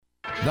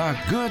The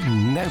Good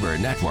Neighbor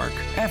Network,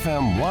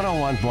 FM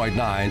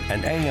 101.9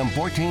 and AM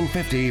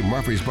 1450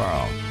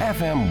 Murfreesboro,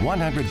 FM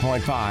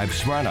 100.5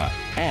 Smyrna,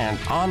 and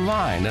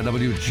online at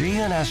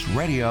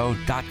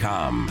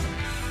WGNSradio.com.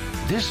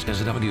 This is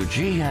the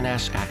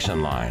WGNS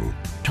Action Line,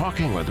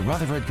 talking with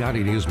Rutherford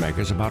County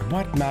newsmakers about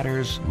what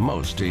matters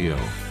most to you.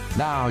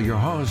 Now, your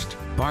host,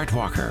 Bart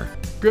Walker.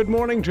 Good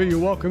morning to you.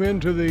 Welcome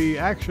into the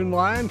Action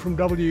Line from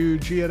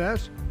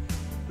WGNS.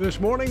 This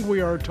morning we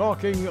are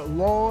talking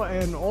law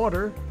and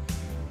order.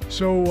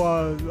 So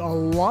a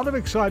lot of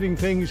exciting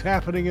things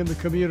happening in the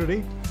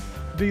community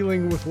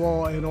dealing with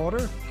law and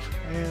order.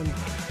 And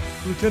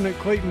Lieutenant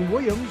Clayton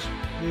Williams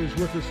is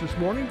with us this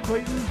morning.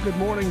 Clayton, good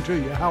morning to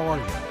you. How are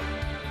you?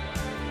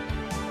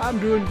 I'm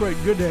doing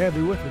great. Good to have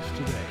you with us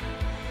today.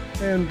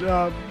 And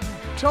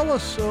tell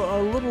us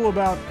a little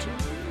about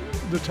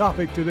the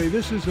topic today.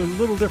 This is a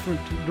little different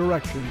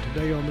direction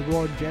today on the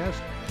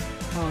broadcast.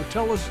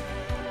 Tell us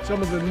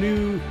some of the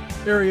new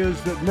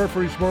areas that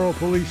Murfreesboro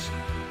Police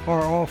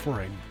are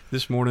offering.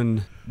 This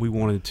morning, we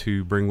wanted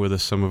to bring with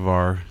us some of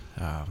our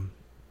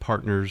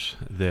partners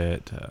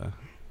that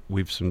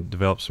we've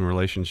developed some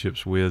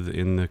relationships with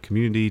in the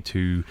community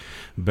to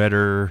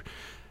better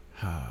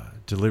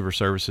deliver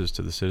services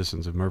to the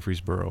citizens of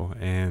Murfreesboro.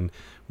 And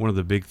one of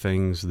the big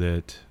things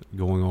that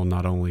going on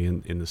not only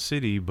in the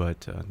city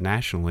but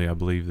nationally, I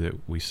believe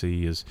that we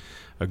see is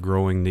a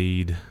growing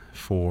need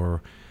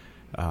for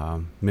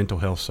mental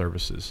health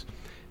services.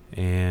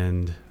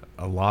 And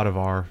a lot of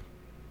our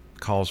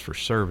calls for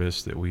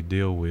service that we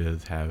deal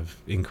with have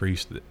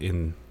increased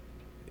in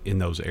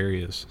those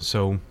areas.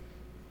 So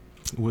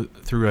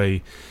through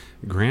a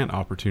grant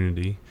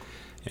opportunity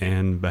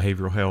and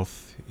behavioral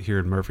health here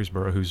in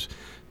Murfreesboro,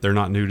 they're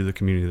not new to the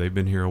community. They've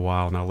been here a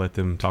while, and I'll let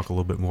them talk a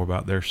little bit more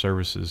about their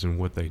services and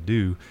what they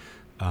do.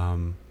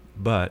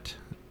 But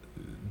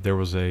there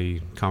was a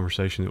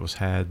conversation that was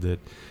had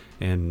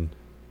and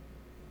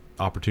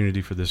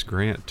opportunity for this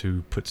grant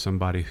to put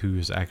somebody who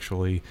is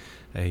actually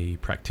a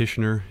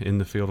practitioner in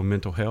the field of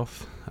mental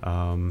health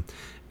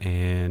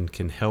and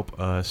can help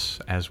us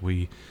as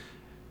we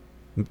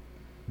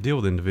deal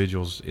with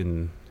individuals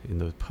in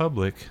the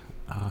public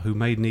who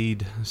may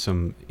need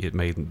it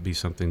may be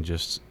something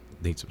just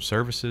need some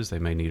services. They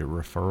may need a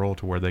referral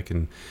to where they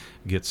can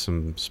get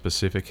some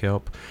specific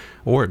help,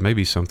 or it may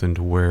be something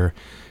to where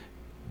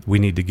we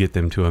need to get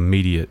them to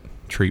immediate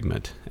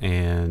treatment.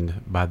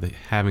 And by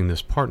having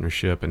this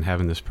partnership and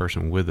having this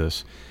person with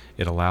us,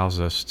 it allows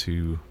us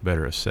to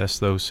better assess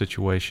those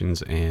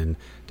situations and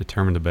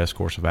determine the best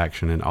course of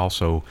action, and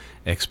also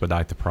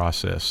expedite the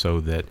process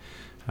so that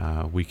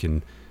we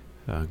can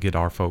get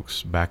our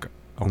folks back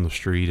on the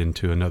street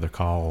and another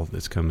call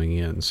that's coming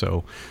in.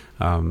 So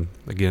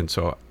again,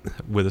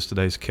 with us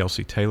today is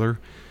Kelsey Taylor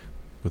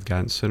with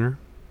Behavioral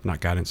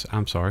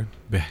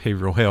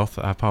Health,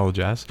 I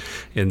apologize.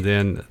 And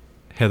then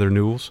Heather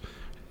Newells,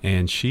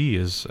 and she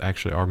is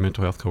actually our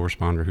mental health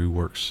correspondent who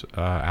works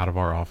out of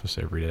our office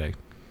every day.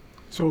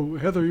 So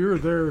Heather, you're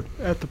there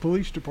at the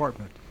police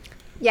department.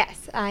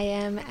 Yes, I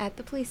am at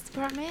the police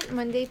department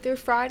Monday through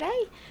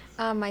Friday.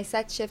 My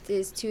set shift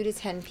is 2 to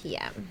 10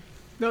 p.m.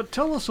 Now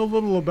tell us a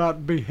little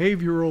about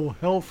behavioral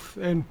health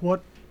and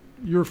what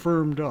your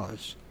firm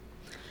does.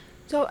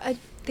 So I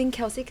think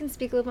Kelsey can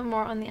speak a little bit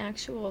more on the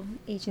actual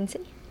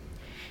agency.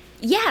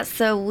 Yeah,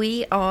 so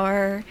we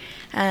are,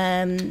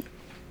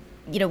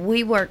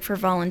 we work for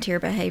Volunteer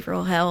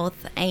Behavioral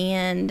Health,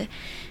 and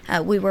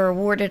we were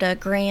awarded a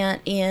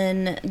grant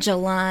in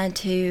July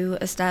to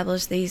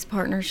establish these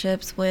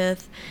partnerships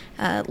with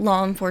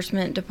law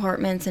enforcement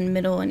departments in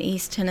Middle and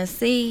East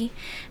Tennessee.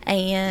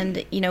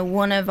 And,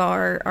 one of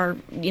our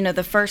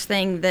the first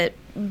thing that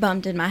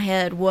bumped in my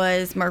head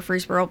was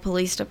Murfreesboro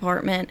Police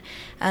Department,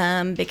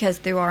 because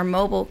through our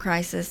mobile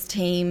crisis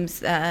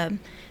teams,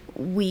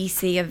 we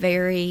see a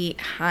very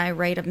high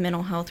rate of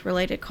mental health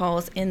related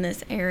calls in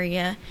this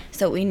area.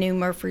 So we knew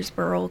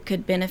Murfreesboro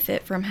could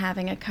benefit from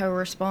having a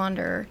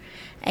co-responder.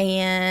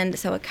 And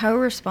so a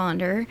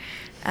co-responder,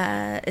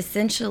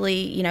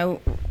 essentially,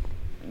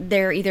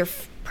 they're either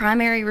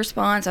primary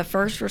response, a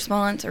first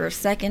response, or a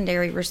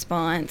secondary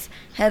response.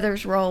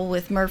 Heather's role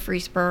with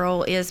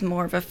Murfreesboro is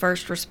more of a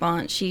first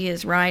response. She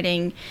is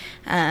riding,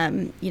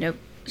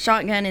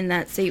 shotgun in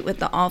that seat with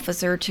the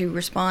officer to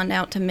respond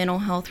out to mental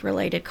health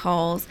related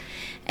calls,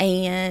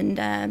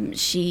 and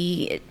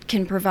she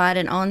can provide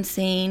an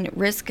on-scene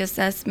risk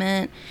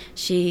assessment.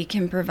 She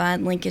can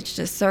provide linkage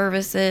to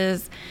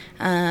services,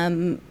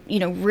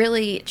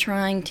 really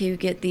trying to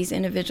get these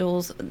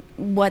individuals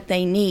what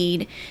they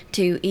need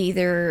to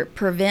either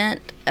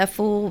prevent a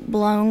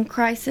full-blown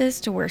crisis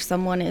to where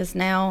someone is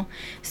now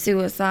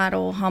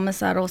suicidal,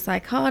 homicidal,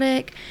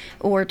 psychotic,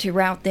 or to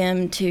route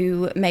them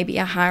to maybe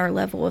a higher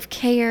level of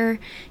care.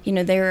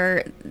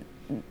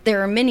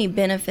 There are many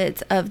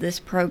benefits of this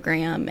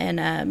program,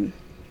 and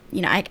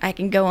I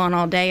can go on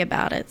all day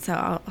about it. So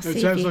I'll see.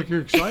 It sounds like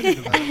you're excited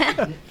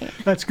about it.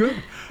 That's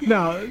good.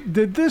 Now,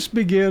 did this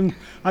begin?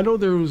 I know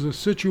there was a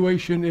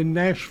situation in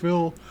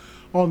Nashville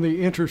on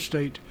the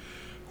interstate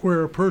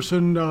where a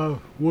person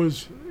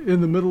was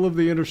in the middle of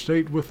the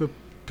interstate with a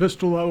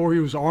pistol or he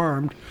was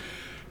armed,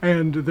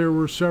 and there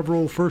were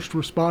several first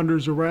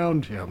responders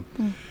around him.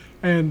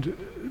 And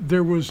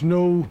there was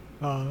no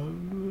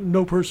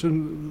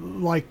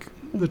person like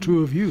the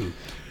two of you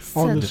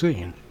on the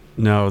scene.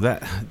 No,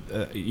 that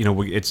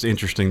it's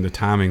interesting. The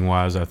timing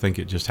wise, I think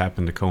it just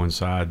happened to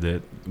coincide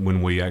that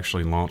when we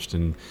actually launched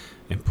and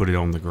put it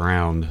on the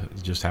ground,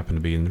 it just happened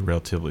to be in a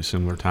relatively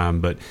similar time.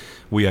 But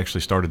we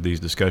actually started these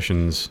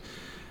discussions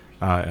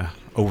it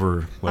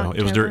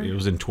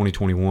was in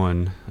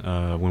 2021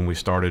 when we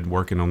started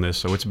working on this.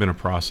 So it's been a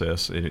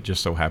process, and it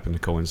just so happened to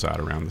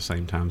coincide around the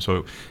same time.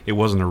 So it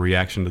wasn't a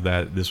reaction to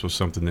that. This was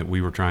something that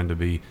we were trying to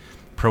be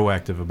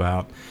proactive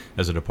about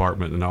as a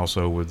department, and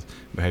also with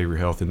behavioral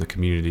health in the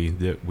community,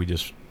 that we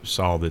just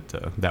saw that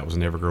that was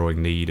an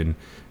ever-growing need, and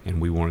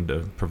we wanted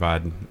to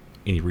provide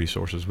any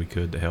resources we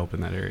could to help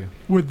in that area.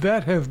 Would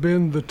that have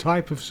been the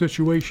type of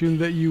situation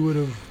that you would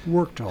have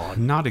worked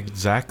on? Not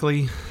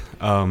exactly.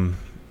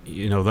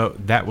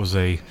 That was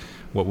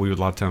what we would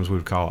a lot of times we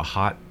would call a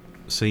hot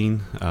scene,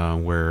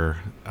 where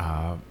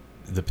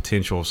the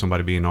potential of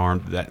somebody being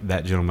armed.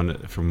 That gentleman,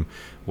 from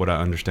what I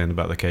understand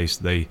about the case,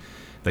 they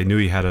knew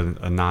he had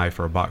a knife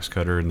or a box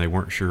cutter, and they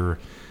weren't sure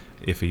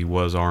if he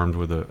was armed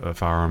with a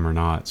firearm or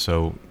not.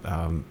 So,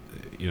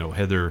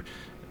 Heather,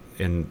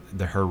 and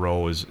her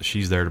role is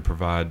she's there to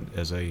provide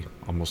as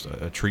almost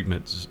a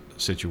treatment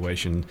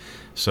situation.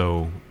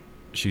 So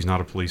she's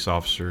not a police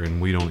officer,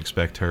 and we don't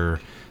expect her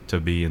to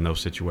be in those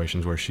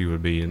situations where she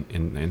would be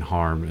in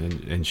harm,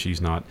 and she's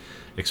not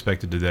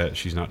expected to do that.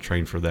 She's not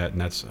trained for that, and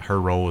that's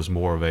her role is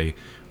more of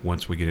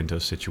once we get into a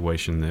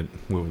situation that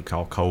we would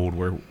call cold,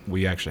 where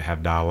we actually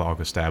have dialogue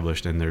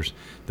established, and there's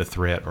the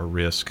threat or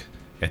risk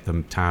at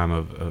the time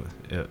of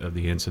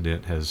the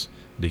incident has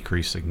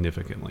decreased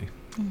significantly.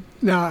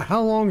 Now,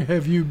 how long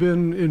have you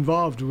been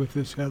involved with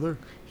this, Heather?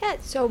 Yeah,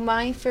 so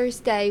my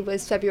first day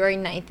was February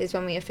 9th is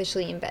when we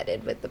officially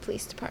embedded with the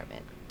police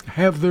department.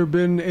 Have there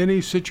been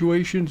any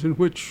situations in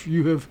which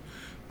you have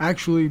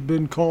actually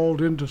been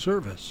called into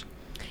service?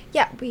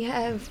 Yeah, we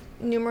have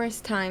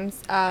numerous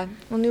times,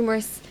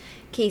 numerous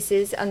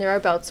cases under our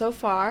belt so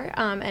far.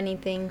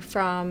 Anything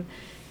from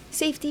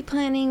safety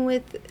planning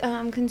with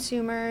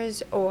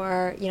consumers,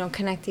 or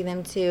connecting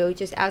them to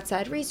just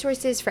outside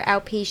resources for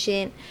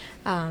outpatient,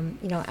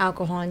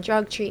 alcohol and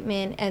drug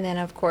treatment, and then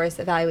of course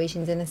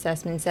evaluations and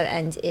assessments that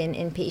end in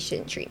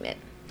inpatient treatment.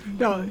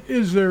 Now,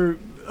 is there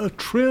a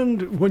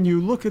trend when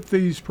you look at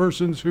these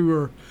persons who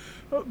are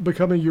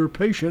becoming your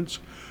patients?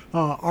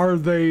 Are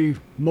they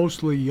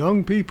mostly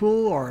young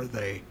people? Are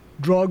they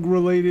drug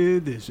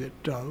related? Is it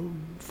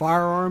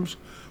firearms?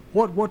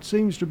 What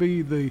seems to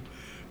be the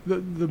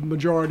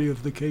majority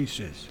of the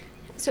cases?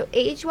 So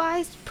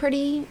age-wise,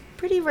 pretty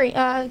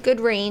good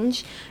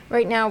range.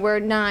 Right now, we're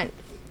not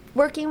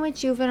working with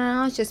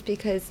juveniles just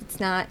because it's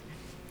not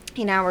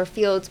in our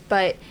field.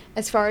 But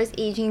as far as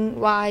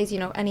aging-wise,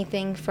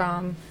 anything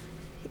from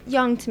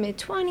young to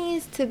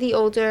mid-20s to the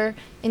older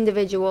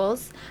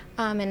individuals.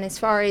 And as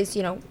far as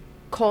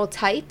call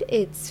type,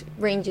 it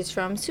ranges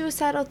from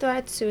suicidal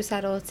threats,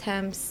 suicidal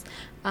attempts,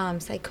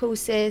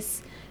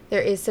 psychosis.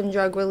 There is some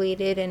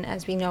drug-related, and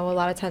as we know, a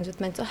lot of times with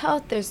mental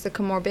health, there's the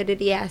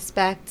comorbidity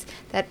aspect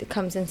that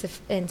comes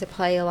into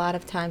play a lot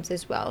of times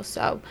as well.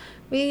 So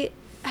we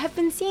have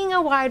been seeing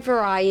a wide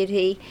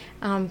variety,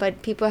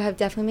 but people have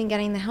definitely been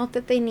getting the help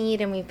that they need,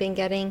 and we've been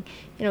getting,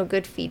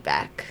 good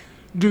feedback.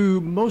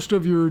 Do most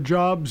of your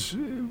jobs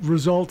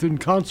result in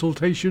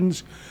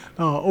consultations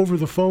over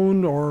the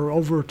phone or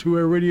over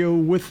two-way radio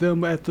with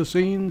them at the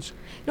scenes?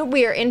 No,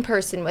 we are in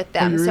person with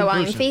them. So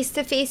I'm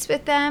face-to-face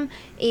with them,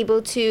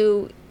 able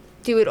to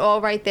do it all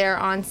right there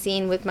on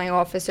scene with my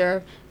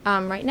officer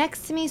right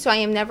next to me. So I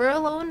am never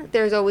alone.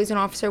 There's always an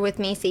officer with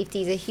me.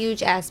 Safety is a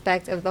huge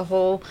aspect of the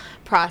whole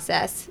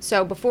process.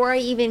 So before I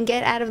even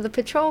get out of the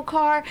patrol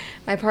car,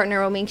 my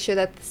partner will make sure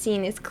that the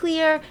scene is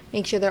clear,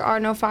 make sure there are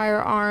no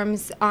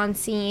firearms on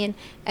scene,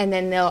 and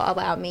then they'll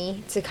allow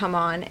me to come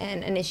on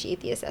and initiate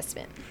the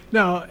assessment.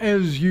 Now,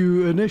 as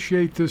you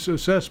initiate this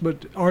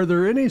assessment, are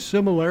there any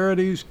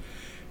similarities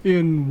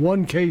in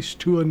one case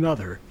to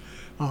another?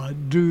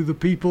 Do the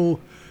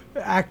people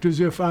act as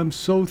if I'm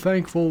so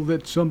thankful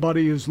that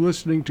somebody is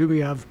listening to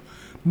me, I've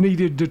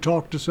needed to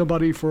talk to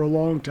somebody for a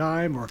long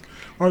time, or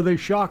are they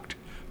shocked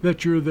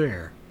that you're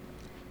there?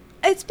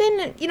 It's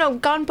been,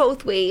 gone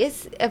both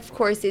ways. Of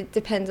course, it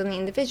depends on the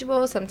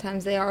individual.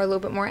 Sometimes they are a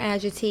little bit more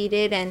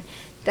agitated, and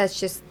that's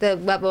just the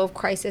level of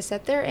crisis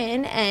that they're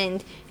in.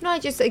 And, I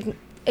just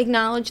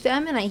acknowledge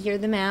them, and I hear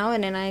them out,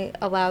 and then I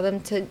allow them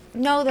to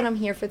know that I'm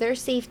here for their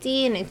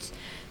safety, and it's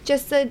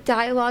just a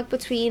dialogue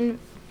between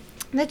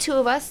the two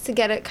of us to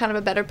get a kind of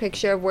a better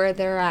picture of where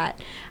they're at.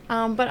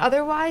 But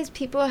otherwise,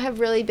 people have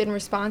really been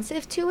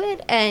responsive to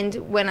it, and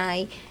when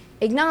I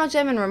acknowledge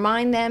them and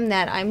remind them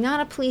that I'm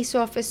not a police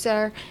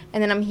officer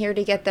and that I'm here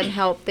to get them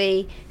help,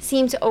 they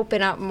seem to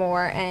open up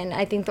more, and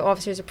I think the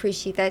officers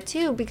appreciate that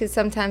too, because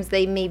sometimes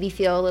they maybe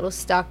feel a little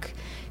stuck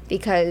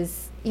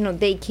because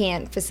they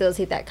can't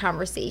facilitate that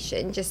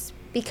conversation just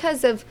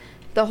because of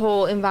the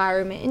whole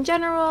environment in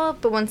general.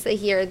 But once they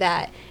hear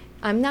that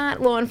I'm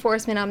not law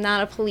enforcement, I'm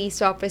not a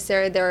police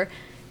officer, they're,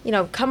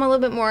 come a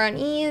little bit more on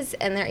ease,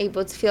 and they're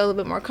able to feel a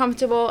little bit more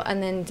comfortable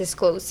and then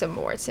disclose some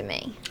more to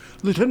me.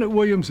 Lieutenant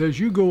Williams, as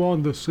you go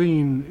on the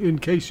scene in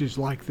cases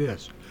like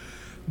this,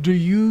 do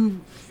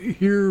you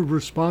hear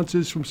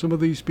responses from some of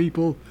these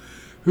people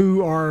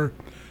who are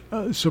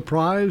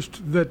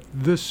surprised that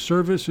this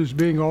service is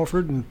being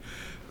offered and,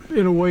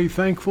 in a way,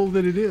 thankful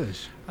that it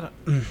is?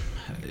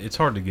 It's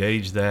hard to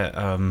gauge that.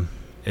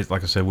 It's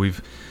like I said,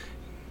 we've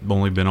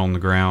only been on the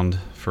ground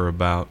for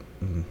about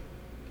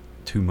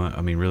 2 months.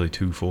 I mean, really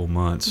 2 full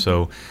months.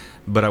 So,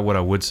 but what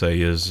I would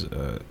say is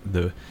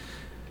the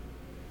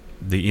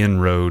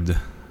inroad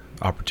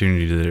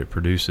opportunity that it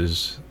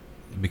produces,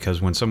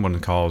 because when someone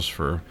calls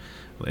for,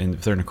 and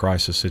if they're in a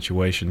crisis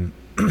situation,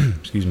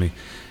 excuse me,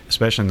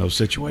 especially in those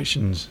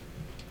situations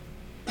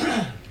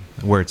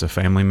where it's a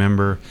family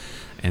member,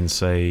 and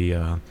say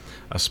a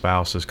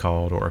spouse has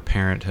called, or a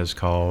parent has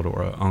called,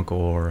 or an uncle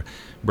or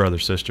brother,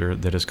 sister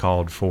that has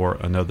called for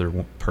another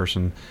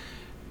person,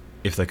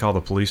 if they call the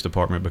police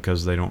department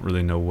because they don't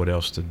really know what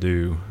else to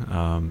do,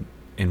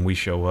 and we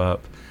show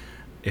up,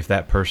 if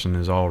that person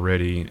is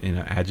already in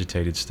an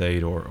agitated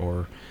state,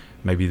 or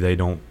maybe they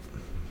don't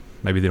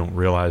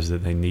realize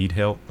that they need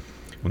help,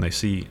 when they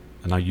see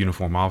a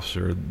uniform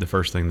officer, the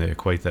first thing they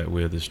equate that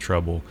with is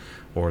trouble,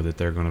 or that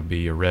they're going to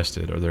be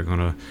arrested, or they're going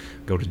to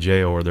go to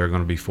jail, or they're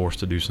going to be forced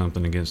to do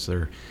something against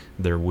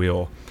their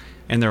will.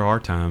 And there are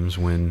times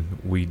when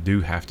we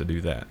do have to do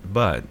that,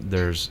 but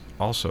there's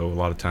also a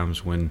lot of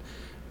times when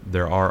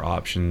there are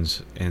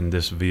options, and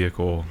this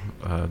vehicle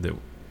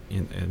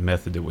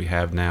method that we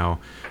have now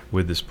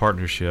with this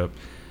partnership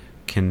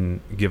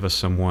can give us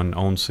someone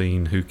on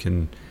scene who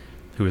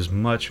is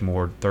much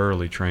more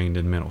thoroughly trained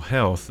in mental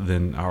health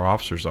than our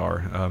officers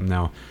are.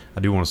 Now, I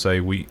do want to say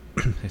we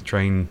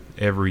train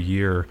every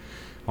year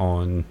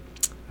on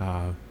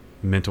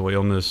mental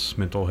illness,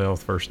 mental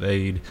health, first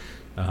aid,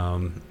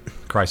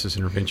 crisis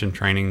intervention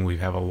training. We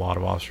have a lot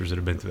of officers that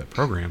have been through that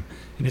program,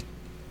 and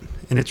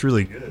it's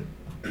really good.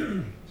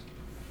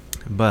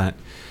 But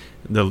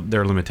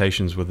there are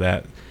limitations with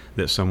that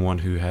someone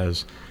who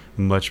has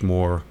much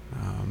more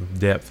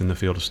depth in the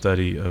field of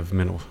study of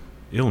mental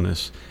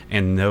illness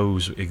and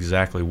knows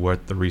exactly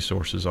what the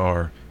resources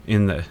are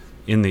in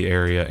the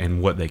area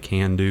and what they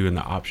can do and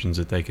the options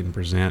that they can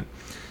present,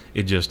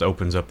 it just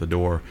opens up the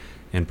door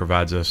and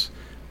provides us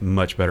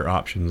much better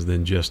options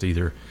than just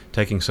either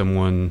taking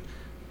someone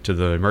to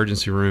the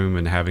emergency room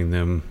and having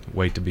them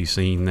wait to be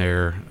seen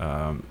there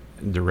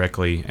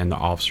directly, and the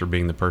officer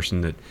being the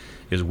person that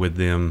is with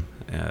them,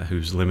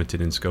 who's limited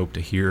in scope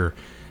to hear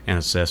and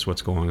assess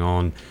what's going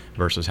on,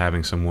 versus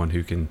having someone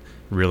who can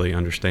really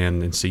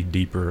understand and see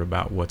deeper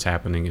about what's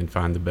happening and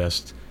find the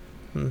best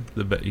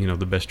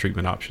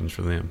treatment options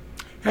for them.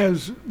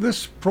 Has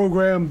this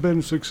program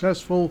been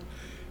successful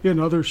in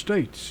other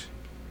states?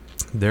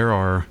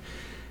 People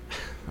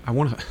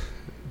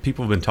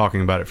have been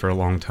talking about it for a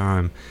long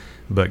time,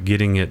 but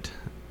getting it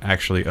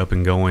actually up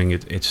and going,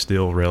 it's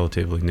still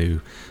relatively new.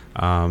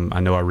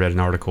 I know I read an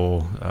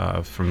article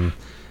from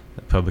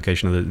a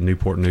publication of the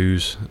Newport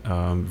News.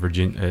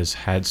 Virginia has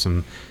had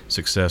some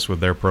success with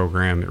their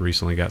program. It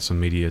recently got some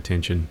media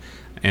attention,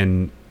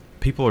 and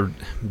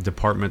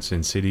departments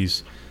in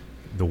cities,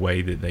 the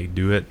way that they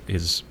do it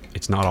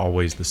it's not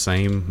always the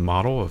same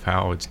model of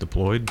how it's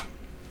deployed.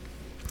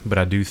 But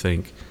I do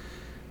think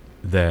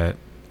that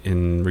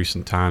in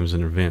recent times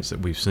and events that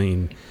we've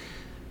seen,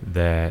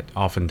 that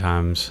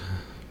oftentimes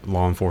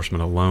law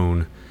enforcement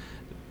alone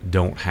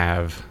don't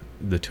have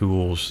the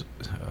tools,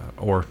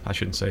 or I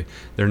shouldn't say,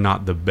 they're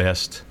not the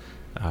best.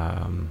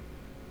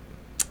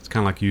 It's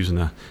kind of like using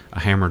a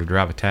hammer to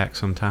drive a tack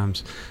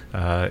sometimes.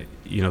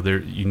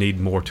 You need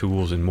more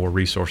tools and more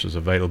resources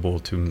available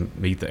to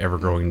meet the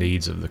ever-growing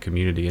needs of the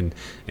community, and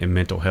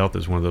mental health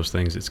is one of those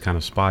things that's kind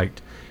of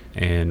spiked,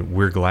 and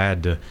we're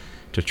glad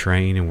to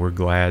train, and we're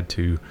glad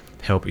to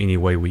help any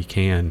way we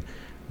can,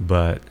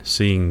 but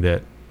seeing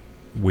that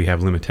we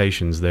have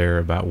limitations there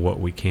about what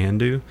we can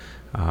do,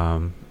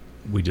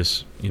 we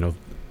just,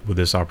 with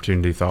this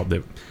opportunity, thought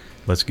that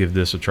let's give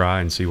this a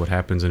try and see what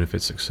happens, and if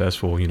it's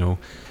successful,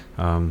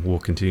 we'll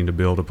continue to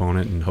build upon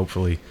it and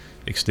hopefully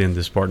extend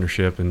this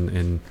partnership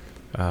and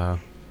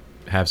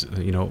have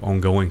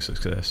ongoing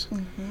success.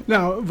 Mm-hmm.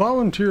 Now,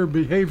 volunteer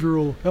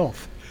behavioral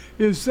health,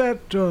 is that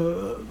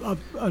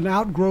an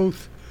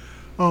outgrowth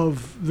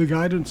of the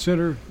Guidance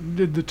Center?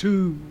 Did the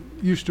two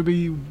used to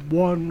be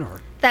one,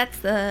 or? That's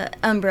the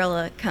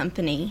umbrella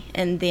company,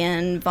 and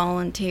then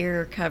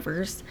Volunteer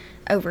covers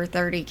over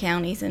 30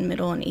 counties in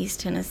Middle and East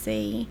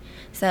Tennessee.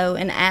 So,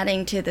 in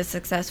adding to the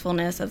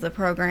successfulness of the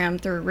program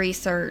through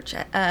research,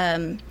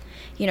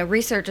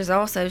 research has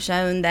also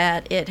shown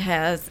that it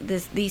has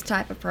these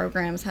type of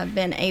programs have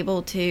been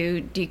able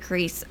to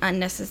decrease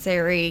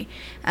unnecessary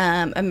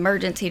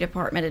emergency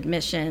department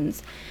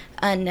admissions,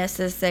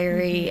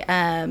 unnecessary,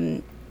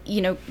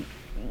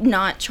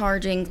 not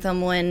charging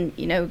someone,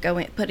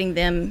 putting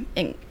them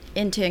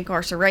into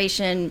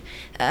incarceration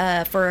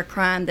for a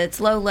crime that's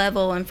low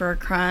level and for a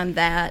crime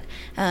that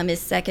is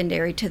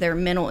secondary to their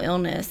mental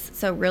illness.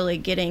 So really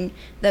getting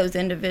those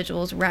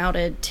individuals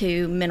routed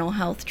to mental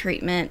health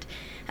treatment.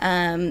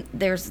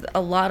 There's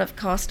a lot of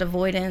cost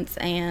avoidance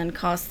and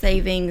cost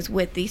savings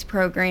with these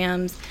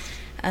programs,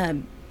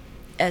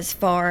 as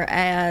far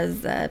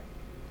as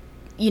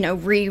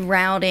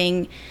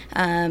rerouting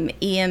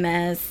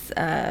EMS,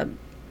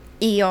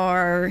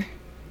 ER,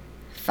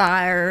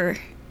 fire,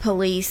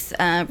 police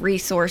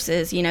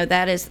resources.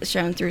 That is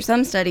shown through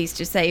some studies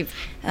to save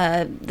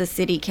the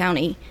city,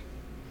 county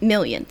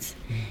millions.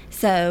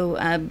 So,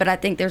 but I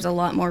think there's a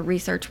lot more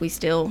research we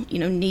still,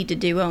 need to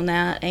do on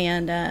that,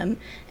 and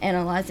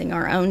analyzing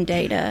our own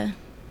data.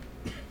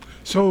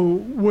 So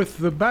with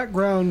the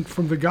background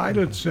from the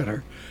Guidance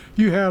Center,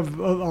 you have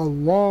a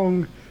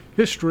long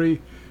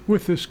history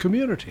with this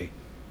community.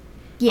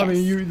 Yes. I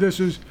mean, you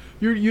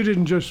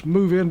didn't just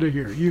move into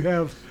here. You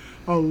have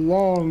a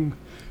long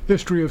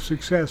history of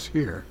success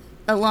here.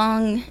 A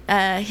long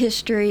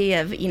history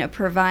of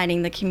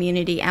providing the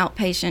community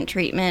outpatient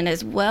treatment,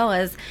 as well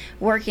as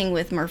working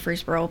with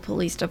Murfreesboro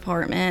Police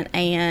Department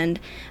and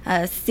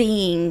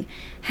seeing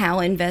how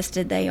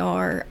invested they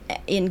are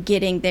in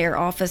getting their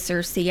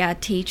officers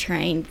CIT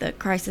trained, the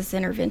crisis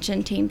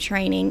intervention team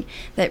training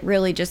that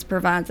really just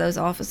provides those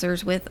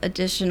officers with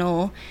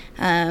additional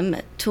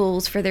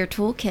tools for their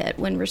toolkit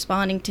when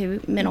responding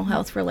to mental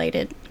health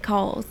related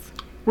calls.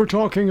 We're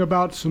talking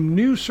about some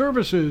new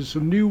services,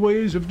 some new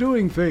ways of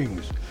doing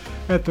things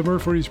at the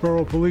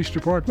Murfreesboro Police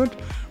Department.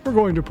 We're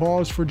going to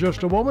pause for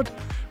just a moment.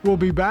 We'll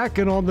be back,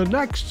 and on the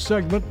next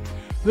segment,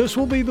 this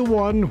will be the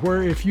one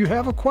where if you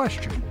have a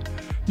question,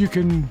 you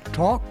can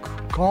talk,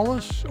 call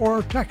us,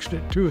 or text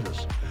it to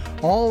us.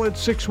 All at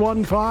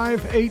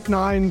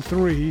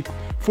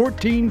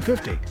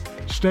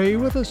 615-893-1450. Stay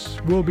with us.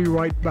 We'll be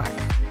right back.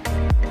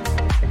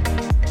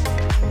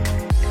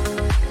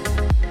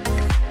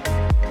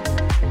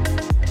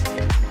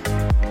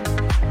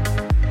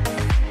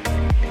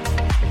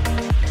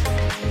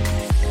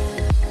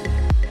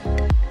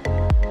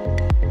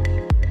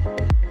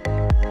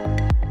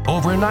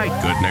 Overnight,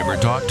 Good Neighbor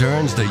Talk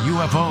turns to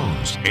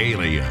UFOs,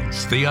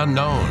 aliens, the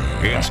unknown.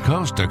 It's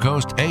Coast to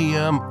Coast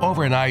AM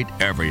overnight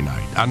every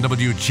night on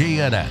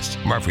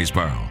WGNS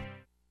Murfreesboro.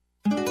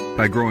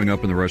 By growing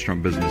up in the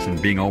restaurant business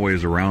and being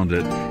always around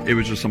it, it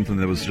was just something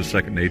that was just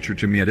second nature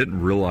to me. I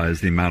didn't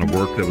realize the amount of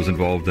work that was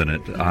involved in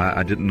it.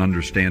 I didn't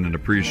understand and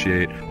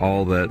appreciate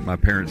all that my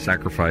parents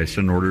sacrificed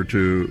in order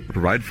to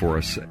provide for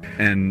us.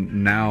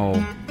 And now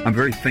I'm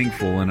very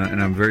thankful and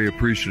I'm very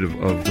appreciative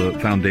of the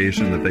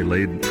foundation that they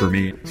laid for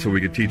me so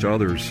we could teach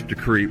others to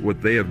create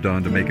what they have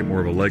done to make it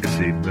more of a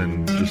legacy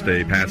than just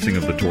a passing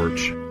of the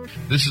torch.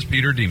 This is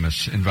Peter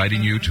Demas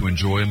inviting you to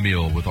enjoy a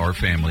meal with our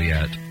family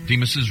at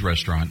Demas's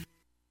Restaurant.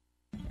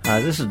 Hi,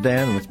 this is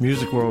Dan with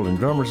Music World and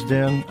Drummers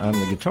Den. I'm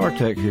the guitar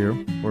tech here.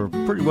 We're a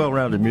pretty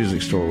well-rounded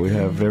music store. We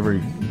have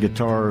every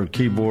guitar,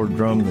 keyboard,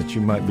 drum that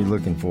you might be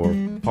looking for.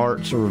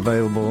 Parts are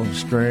available,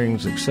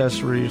 strings,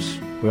 accessories.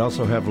 We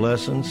also have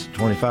lessons,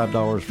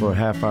 $25 for a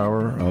half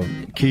hour of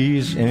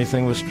keys,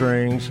 anything with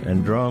strings,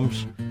 and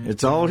drums.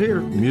 It's all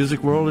here,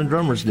 Music World and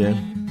Drummers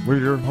Den. We're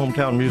your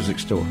hometown music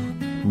store.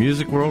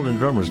 Music World and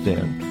Drummers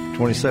Den,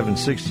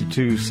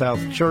 2762 South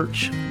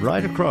Church,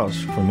 right across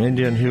from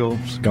Indian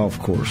Hills Golf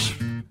Course.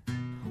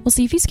 We'll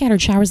see a few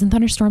scattered showers and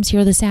thunderstorms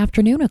here this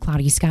afternoon. A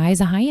cloudy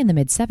skies, a high in the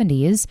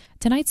mid-70s.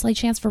 Tonight, slight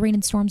chance for rain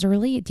and storms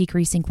early,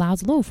 decreasing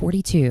clouds, low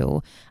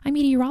 42. I'm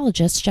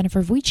meteorologist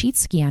Jennifer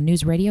Wojcicki on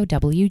News Radio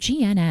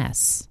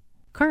WGNS.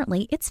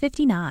 Currently, it's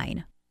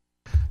 59.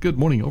 Good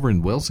morning. Over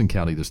in Wilson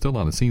County, they're still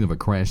on the scene of a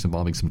crash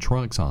involving some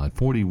trucks on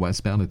 40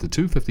 westbound at the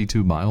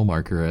 252-mile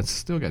marker. It's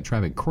still got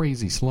traffic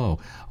crazy slow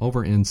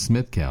over in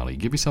Smith County.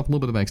 Give yourself a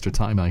little bit of extra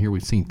time out here.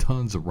 We've seen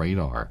tons of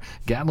radar.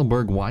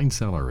 Gatlinburg Wine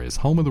Cellar is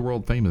home of the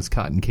world-famous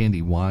cotton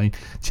candy wine.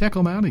 Check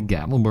them out at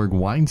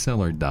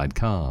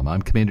GatlinburgWineCellar.com.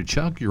 I'm Commander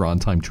Chuck. You're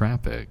on-time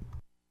traffic.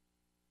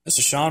 This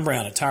is Sean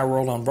Brown at Tire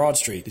World on Broad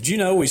Street. Did you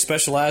know we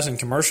specialize in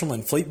commercial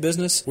and fleet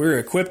business? We're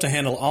equipped to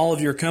handle all of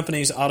your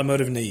company's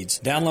automotive needs.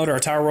 Download our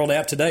Tire World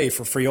app today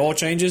for free oil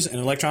changes and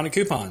electronic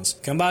coupons.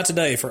 Come by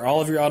today for all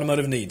of your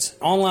automotive needs.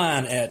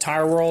 Online at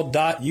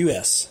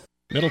tireworld.us.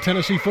 Middle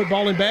Tennessee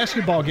football and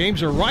basketball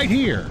games are right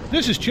here.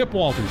 This is Chip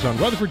Walters on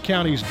Rutherford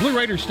County's Blue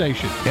Raider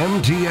Station.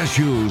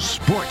 MTSU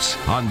Sports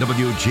on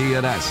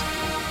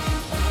WGNS.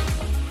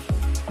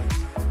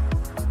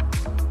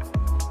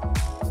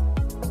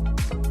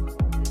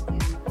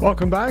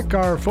 Welcome back.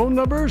 Our phone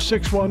number,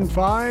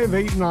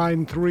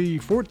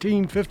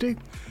 615-893-1450.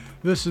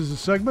 This is a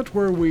segment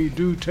where we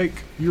do take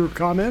your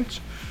comments.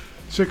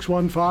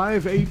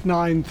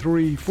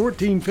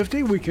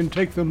 615-893-1450. We can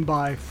take them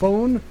by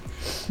phone.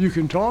 You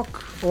can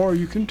talk or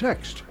you can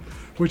text,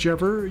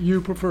 whichever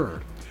you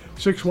prefer.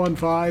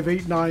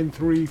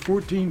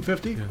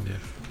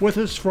 615-893-1450. With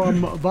us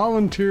from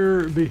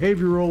Volunteer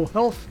Behavioral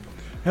Health,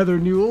 Heather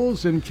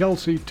Newells and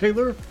Kelsey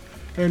Taylor.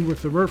 And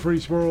with the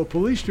Murfreesboro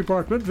Police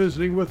Department,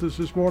 visiting with us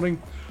this morning,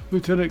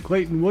 Lieutenant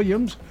Clayton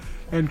Williams.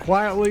 And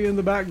quietly in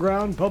the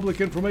background, Public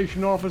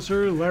Information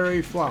Officer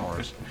Larry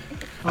Flowers.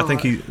 I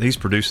think he's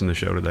producing the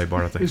show today,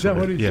 Bart. I think is that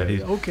what he's yeah,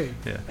 saying? Okay.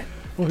 Yeah.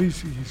 Well,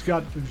 he's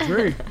got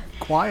very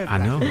quiet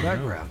back in the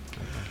background.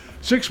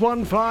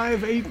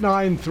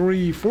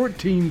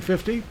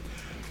 615-893-1450.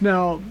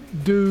 Now,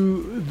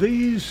 do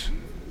these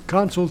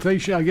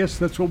consultation, I guess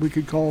that's what we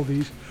could call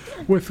these,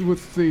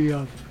 with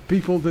the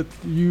people that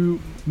you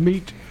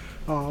meet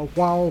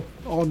while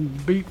on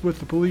beat with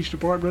the police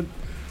department,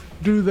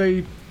 do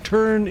they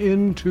turn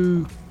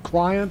into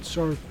clients,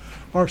 or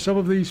are some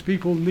of these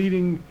people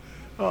needing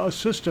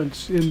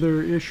assistance in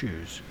their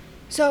issues?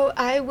 So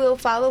I will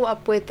follow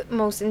up with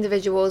most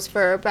individuals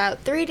for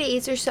about 3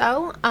 days or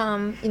so,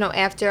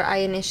 after I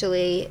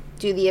initially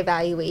do the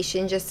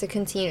evaluation, just to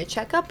continue to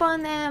check up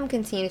on them,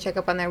 continue to check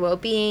up on their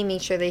well-being,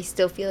 make sure they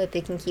still feel that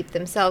they can keep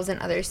themselves and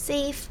others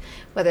safe,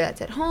 whether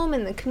that's at home,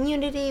 in the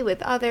community,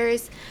 with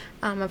others.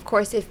 Of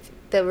course, if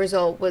the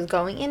result was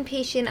going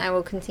inpatient, I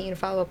will continue to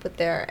follow up with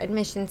their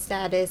admission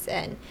status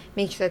and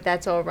make sure that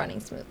that's all running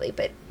smoothly.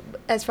 But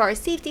as far as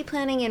safety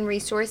planning and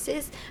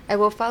resources, I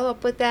will follow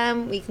up with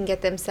them. We can get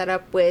them set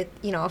up with,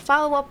 a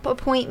follow-up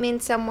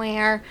appointment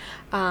somewhere,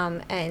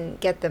 and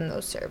get them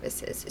those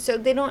services. So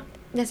they don't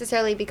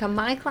necessarily become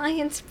my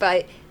clients,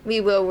 but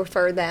we will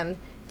refer them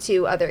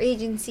to other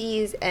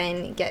agencies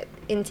and get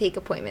intake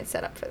appointments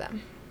set up for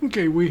them.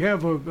 Okay, we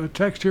have a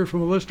text here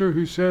from a listener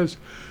who says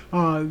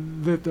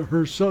that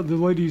the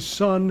lady's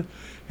son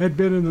had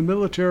been in the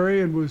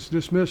military and was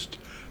dismissed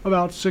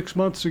about 6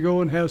 months ago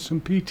and has some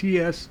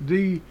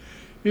PTSD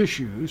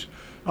issues.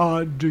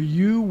 Do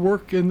you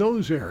work in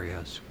those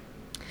areas?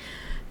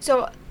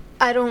 So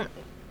I don't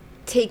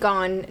take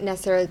on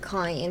necessarily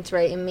clients,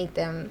 right, and make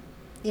them,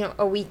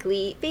 a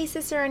weekly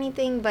basis or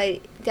anything,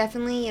 but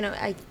definitely,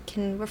 I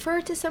can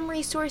refer to some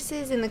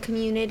resources in the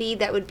community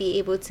that would be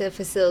able to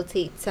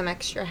facilitate some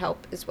extra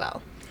help as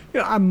well.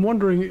 Yeah, I'm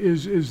wondering,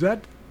 is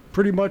that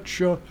pretty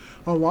much a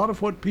lot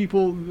of what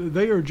people,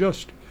 they are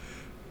just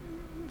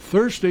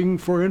thirsting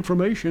for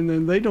information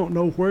and they don't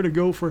know where to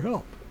go for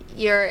help?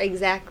 You're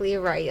exactly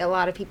right. A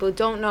lot of people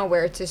don't know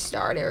where to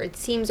start, or it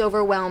seems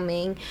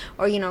overwhelming,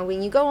 or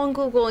when you go on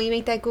Google, you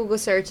make that Google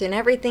search and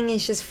everything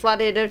is just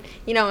flooded,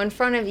 in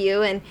front of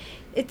you, and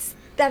it's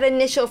that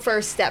initial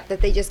first step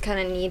that they just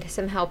kind of need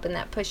some help in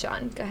that push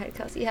on. Go ahead,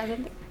 Kelsey, you have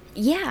something?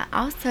 Yeah,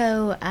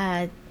 also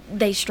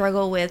they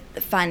struggle with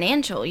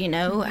financial,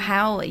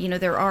 how,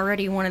 they're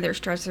already, one of their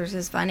stressors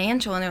is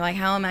financial, and they're like,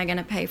 how am I going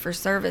to pay for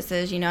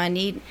services? I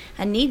need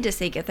to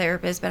seek a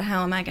therapist, but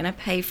how am I going to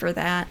pay for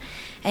that?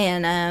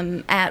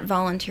 And at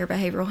Volunteer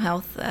Behavioral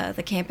Health,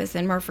 the campus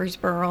in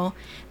Murfreesboro,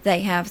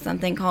 they have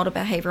something called a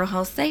behavioral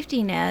health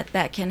safety net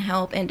that can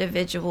help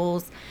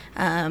individuals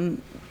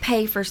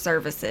pay for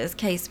services,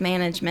 case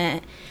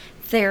management,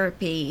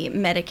 therapy,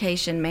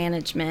 medication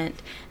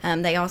management.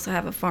 They also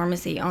have a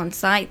pharmacy on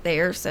site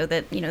there so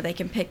that, they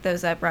can pick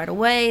those up right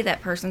away.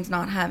 That person's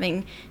not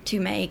having to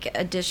make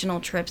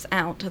additional trips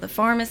out to the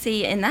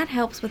pharmacy, and that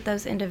helps with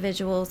those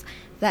individuals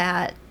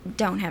that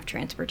don't have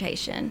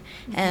transportation.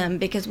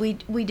 Because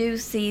we do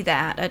see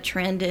that, a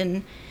trend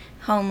in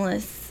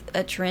homeless,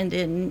 a trend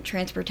in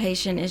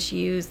transportation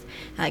issues,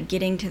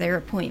 getting to their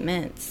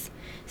appointments.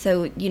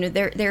 So,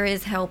 there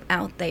is help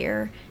out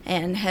there,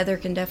 and Heather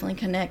can definitely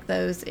connect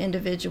those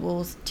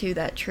individuals to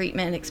that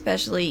treatment,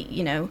 especially,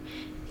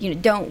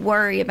 don't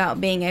worry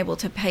about being able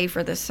to pay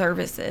for the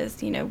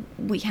services.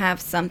 We have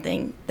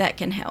something that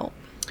can help.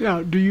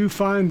 Now, do you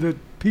find that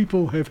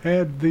people have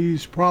had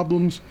these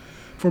problems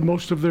for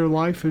most of their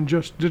life and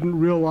just didn't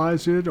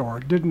realize it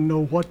or didn't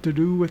know what to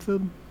do with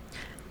them?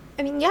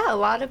 I mean, yeah, a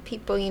lot of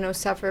people,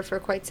 suffer for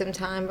quite some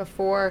time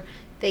before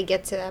they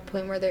get to that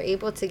point where they're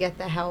able to get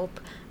the help.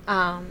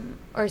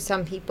 Or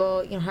some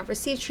people, have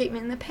received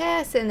treatment in the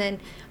past, and then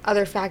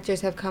other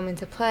factors have come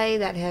into play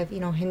that have,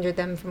 hindered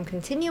them from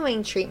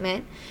continuing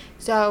treatment.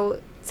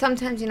 So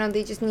sometimes,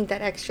 they just need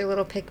that extra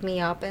little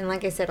pick-me-up. And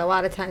like I said, a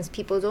lot of times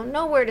people don't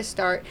know where to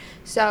start.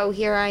 So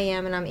here I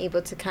am, and I'm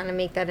able to kind of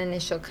make that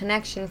initial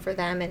connection for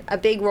them. And a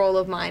big role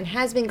of mine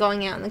has been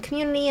going out in the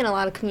community and a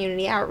lot of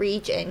community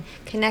outreach and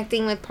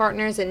connecting with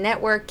partners and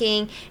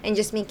networking and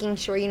just making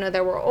sure,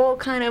 that we're all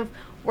kind of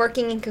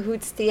working in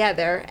cahoots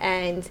together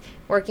and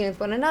working with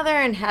one another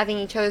and having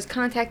each other's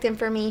contact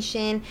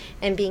information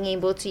and being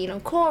able to,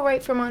 call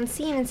right from on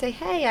scene and say,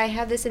 hey, I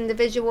have this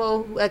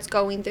individual that's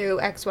going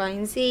through X, Y,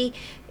 and Z.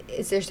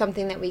 Is there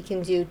something that we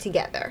can do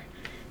together?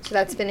 So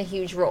that's been a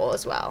huge role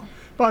as well.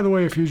 By the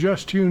way, if you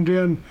just tuned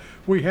in,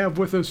 we have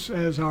with us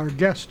as our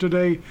guests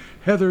today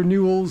Heather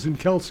Newells and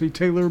Kelsey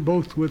Taylor,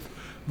 both with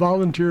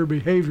Volunteer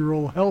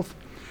Behavioral Health,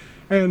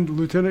 and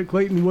Lieutenant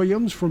Clayton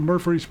Williams from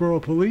Murfreesboro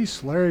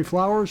Police, Larry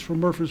Flowers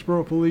from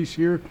Murfreesboro Police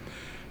here.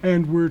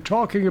 And we're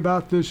talking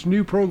about this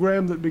new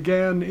program that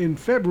began in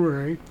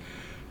February.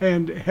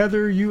 And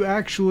Heather, you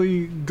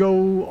actually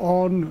go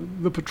on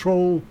the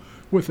patrol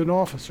with an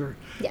officer.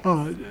 Yes.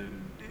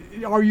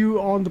 Are you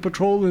on the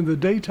patrol in the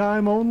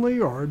daytime only,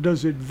 or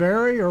does it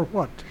vary, or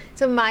what?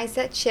 So my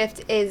set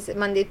shift is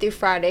Monday through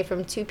Friday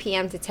from 2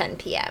 p.m. to 10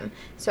 p.m.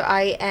 So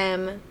I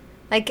am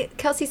like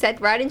Kelsey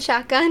said, riding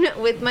shotgun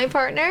with my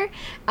partner,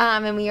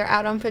 and we are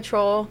out on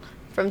patrol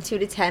from 2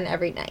 to 10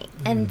 every night.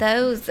 And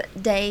those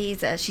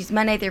days, she's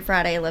Monday through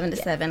Friday, 11 to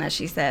 7, as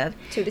she said.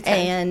 2 to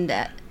 10.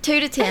 And 2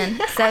 to 10,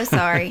 so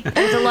sorry.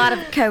 There's a lot of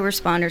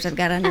co-responders I've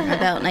got under my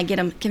belt, and I get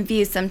them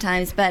confused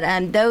sometimes.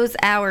 But those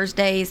hours,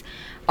 days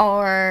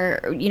are,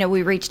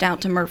 we reached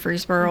out to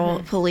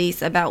Murfreesboro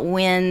Police about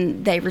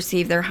when they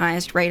receive their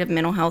highest rate of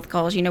mental health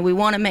calls. We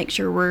want to make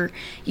sure we're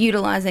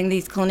utilizing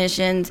these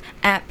clinicians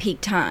at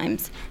peak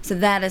times. So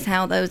that is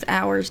how those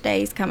hours,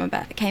 days came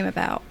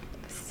about.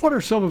 What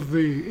are some of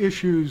the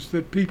issues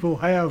that people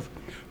have?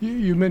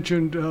 You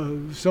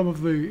mentioned some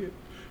of the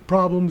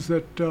problems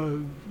that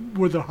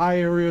were the high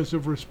areas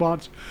of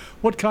response.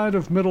 What kind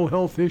of mental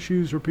health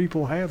issues are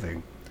people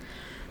having?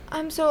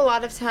 So a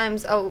lot of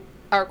times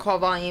our call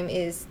volume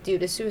is due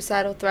to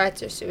suicidal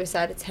threats or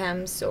suicide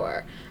attempts,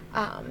 or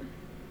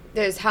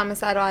there's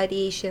homicidal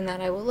ideation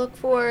that I will look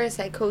for,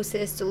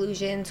 psychosis,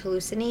 delusions,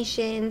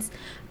 hallucinations,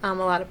 a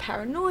lot of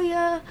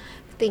paranoia,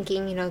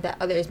 thinking, that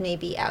others may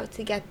be out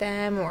to get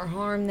them or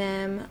harm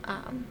them.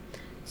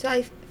 So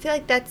I feel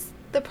like that's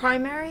the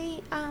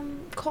primary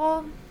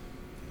call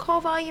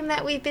volume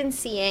that we've been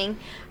seeing.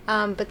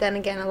 But then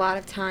again, a lot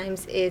of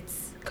times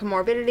it's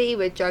comorbidity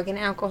with drug and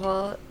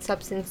alcohol,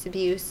 substance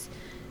abuse.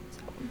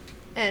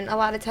 And a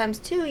lot of times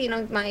too,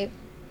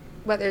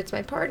 whether it's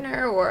my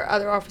partner or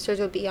other officers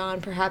will be on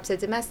perhaps a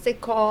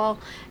domestic call,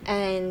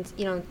 and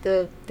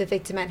the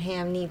victim at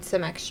hand needs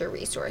some extra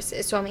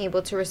resources, so I'm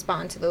able to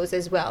respond to those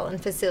as well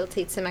and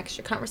facilitate some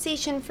extra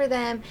conversation for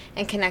them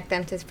and connect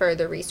them to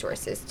further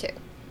resources too.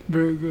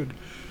 Very good.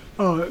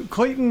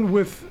 Clayton,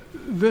 with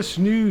this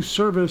new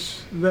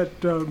service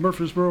that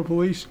Murfreesboro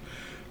Police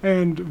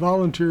and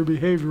Volunteer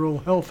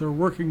Behavioral Health are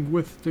working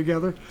with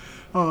together,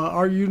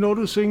 are you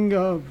noticing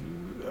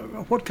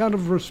what kind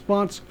of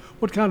response,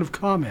 what kind of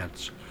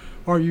comments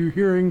are you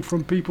hearing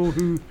from people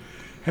who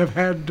have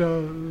had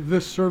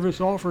this service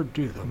offered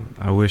to them?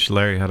 I wish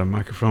Larry had a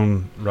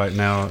microphone right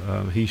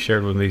now. He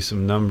shared with me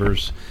some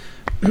numbers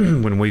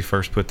when we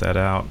first put that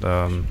out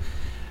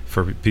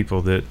for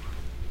people that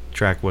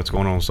track what's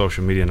going on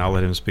social media, and I'll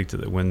let him speak to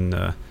that when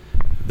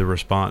the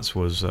response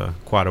was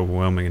quite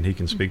overwhelming, and he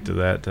can speak to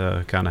that,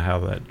 kind of how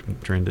that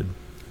trended.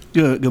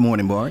 Good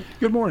morning, Bart.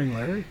 Good morning,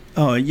 Larry.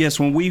 Yes,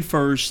 when we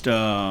first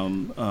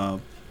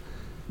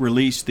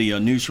released the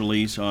news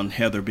release on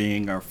Heather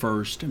being our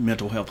first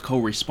mental health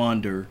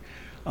co-responder,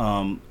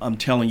 I'm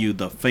telling you,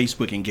 the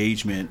Facebook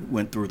engagement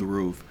went through the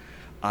roof.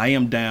 I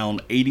am down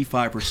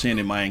 85%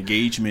 in my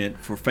engagement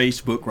for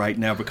Facebook right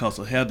now because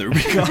of Heather,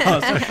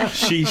 because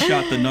she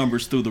shot the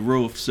numbers through the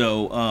roof.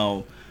 So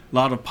a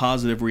lot of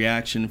positive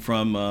reaction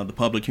from the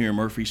public here in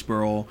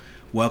Murfreesboro,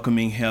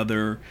 welcoming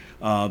Heather.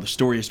 The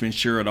story has been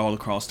shared all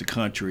across the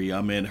country.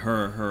 I mean,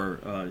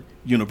 her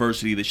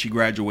university that she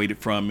graduated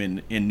from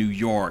in New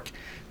York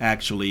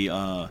actually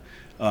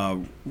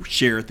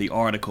shared the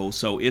article.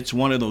 So it's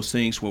one of those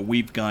things where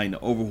we've gotten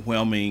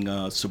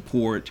overwhelming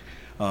support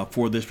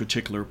for this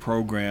particular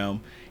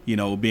program,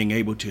 being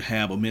able to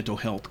have a mental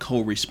health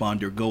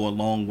co-responder go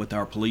along with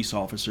our police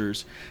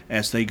officers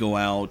as they go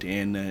out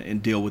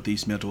and deal with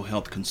these mental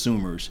health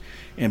consumers.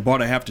 And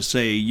Bart, I have to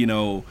say,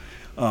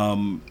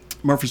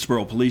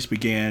 Murfreesboro Police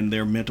began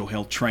their mental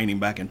health training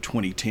back in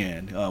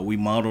 2010. We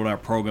modeled our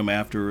program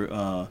after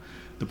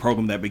the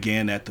program that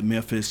began at the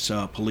Memphis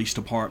Police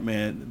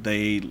Department.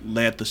 They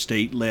led the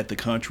state, led the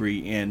country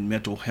in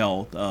mental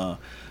health,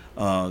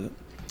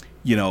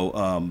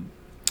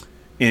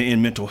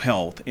 in mental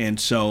health. And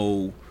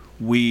so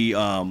we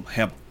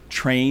have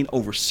trained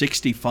over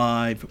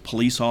 65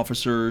 police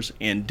officers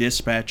and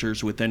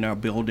dispatchers within our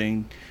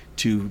building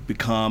to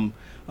become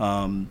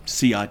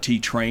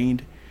CIT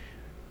trained.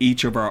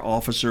 Each of our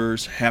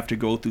officers have to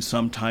go through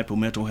some type of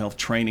mental health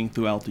training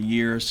throughout the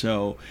year.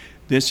 So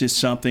this is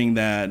something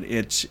that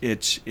it's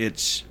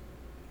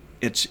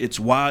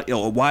a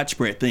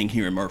widespread thing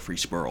here in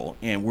Murfreesboro,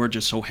 and we're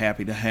just so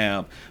happy to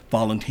have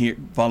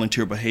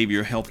volunteer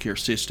behavior healthcare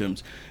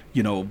systems,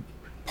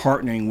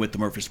 partnering with the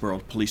Murfreesboro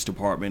Police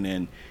Department,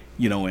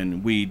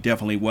 and we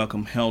definitely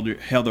welcome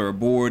Heather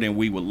aboard, and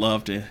we would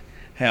love to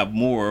have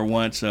more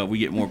once we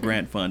get more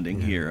grant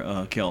funding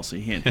here, Kelsey.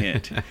 Hint,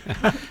 hint.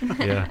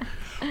 Yeah.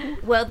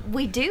 Well,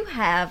 we do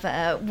have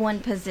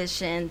one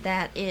position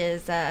that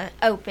is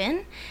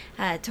open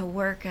to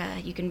work.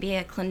 You can be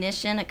a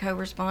clinician, a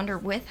co-responder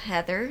with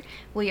Heather.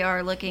 We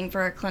are looking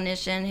for a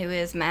clinician who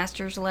is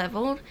master's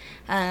level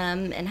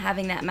and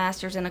having that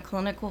master's in a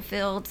clinical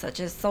field such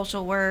as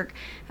social work,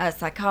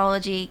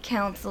 psychology,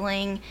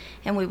 counseling,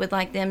 and we would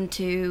like them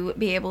to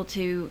be able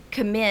to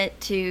commit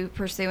to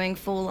pursuing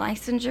full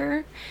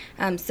licensure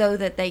so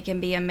that they can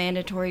be a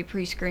mandatory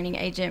pre-screening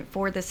agent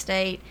for the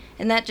state,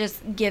 and that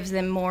just gives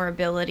them more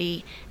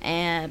ability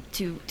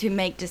to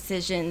make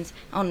decisions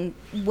on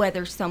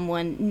whether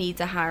someone needs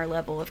a higher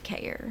level of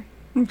care.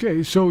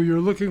 Okay, so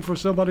you're looking for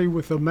somebody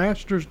with a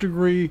master's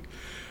degree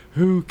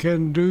who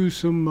can do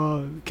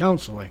some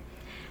counseling.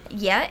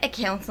 Yeah,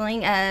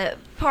 counseling,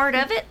 part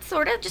of it,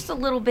 sort of, just a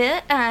little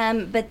bit.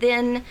 But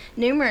then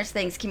numerous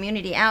things: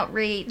 community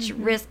outreach,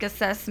 risk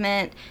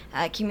assessment,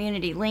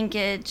 community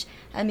linkage.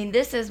 I mean,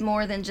 this is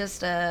more than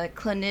just a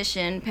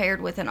clinician paired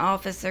with an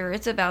officer.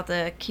 It's about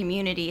the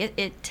community.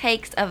 It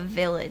takes a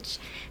village.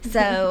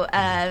 So,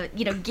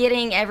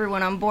 getting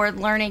everyone on board,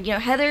 learning.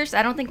 Heather's,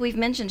 I don't think we've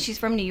mentioned, she's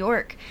from New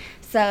York.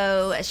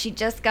 So she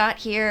just got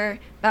here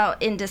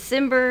about in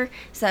December.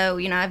 So,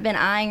 I've been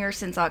eyeing her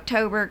since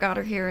October, got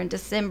her here in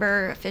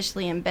December,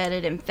 officially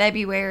embedded in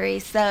February.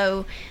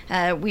 So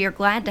we are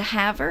glad to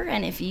have her.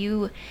 And if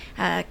you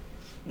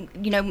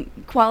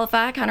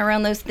qualify kind of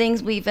around those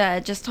things we've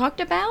just talked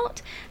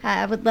about,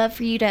 I would love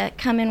for you to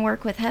come and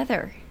work with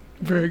Heather.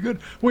 Very good.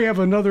 We have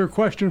another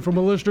question from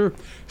a listener. It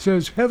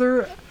says,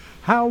 Heather,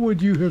 how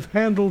would you have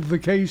handled the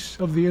case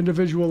of the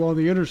individual on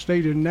the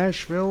interstate in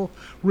Nashville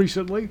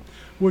recently?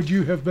 Would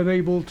you have been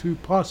able to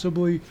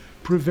possibly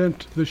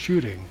prevent the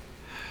shooting?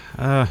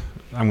 I'm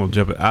going to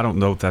jump in. I don't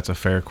know if that's a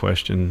fair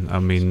question. I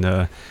mean,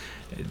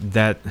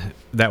 that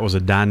was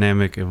a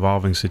dynamic,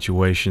 evolving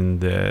situation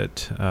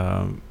that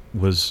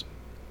was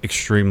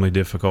extremely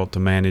difficult to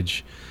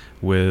manage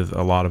with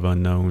a lot of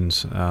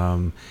unknowns.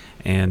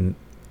 And,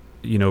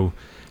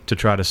 to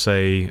try to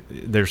say,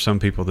 there's some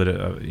people that,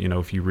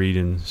 if you read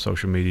in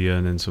social media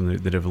and then some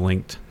that have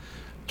linked,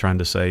 trying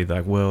to say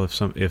like, well,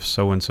 if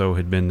so-and-so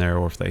had been there,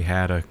 or if they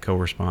had a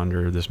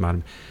co-responder, this might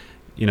have,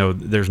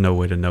 there's no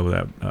way to know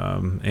that.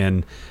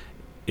 And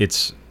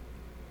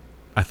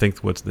I think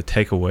what's the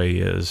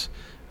takeaway is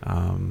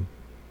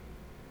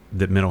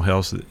that mental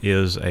health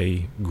is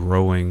a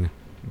growing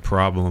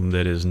problem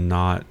that is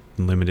not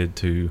limited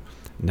to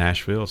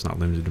Nashville. It's not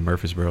limited to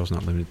Murfreesboro. It's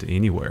not limited to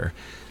anywhere.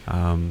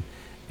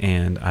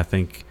 And I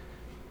think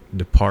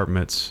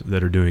departments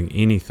that are doing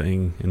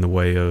anything in the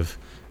way of,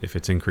 if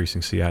it's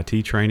increasing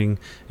CIT training,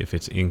 if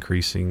it's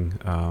increasing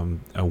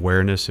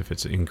awareness, if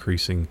it's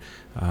increasing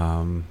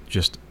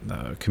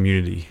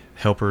community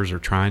helpers, or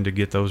trying to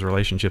get those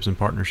relationships and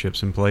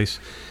partnerships in place,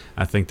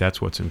 I think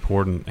that's what's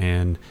important.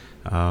 And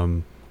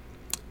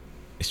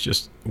it's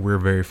just, we're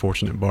very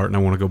fortunate, Bart, and I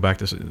want to go back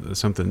to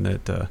something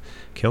that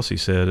Kelsey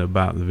said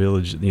about the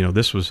village.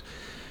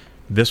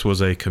 This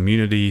was a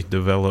community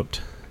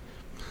developed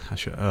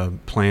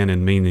plan,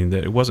 and meaning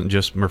that it wasn't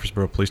just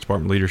Murfreesboro Police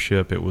Department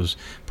leadership. It was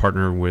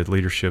partnered with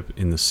leadership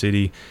in the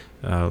city,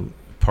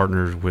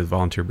 partnered with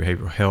volunteer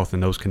behavioral health,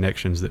 and those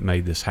connections that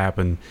made this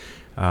happen.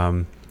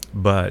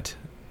 But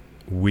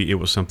it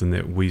was something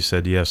that we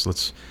said, yes,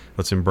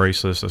 let's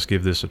embrace this. Let's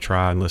give this a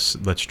try, and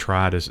let's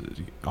try to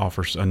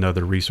offer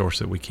another resource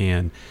that we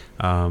can.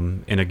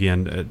 And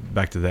again,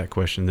 back to that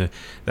question,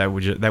 that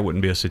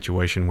wouldn't be a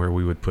situation where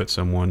we would put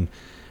someone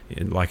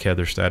in, like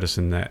Heather's status,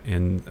 in that.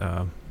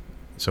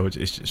 So it's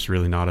just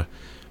really not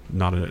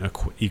an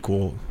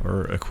equal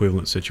or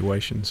equivalent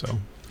situation. So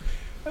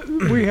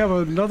we have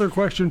another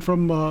question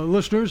from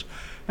listeners,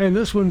 and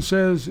this one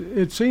says,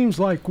 it seems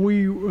like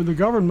the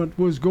government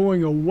was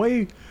going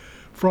away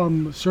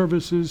from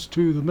services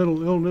to the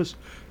mental illness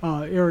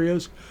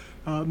areas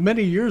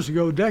many years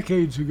ago,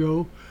 decades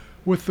ago,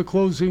 with the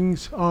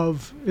closings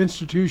of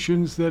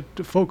institutions that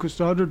focused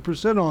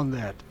 100% on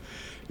that.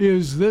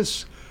 Is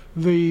this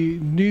the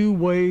new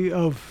way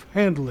of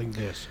handling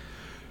this?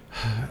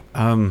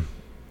 I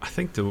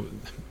think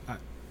I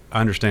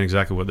understand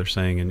exactly what they're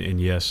saying, and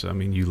yes, I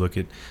mean, you look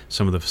at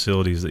some of the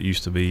facilities that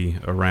used to be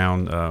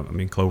around.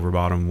 Clover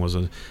Bottom was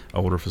an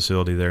older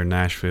facility there in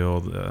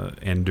Nashville,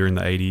 and during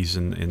the 80s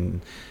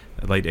and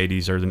late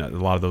 80s, a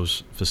lot of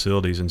those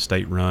facilities and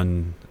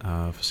state-run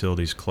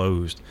facilities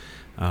closed.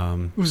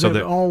 Was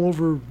that all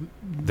over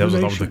the That was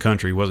all nation? over the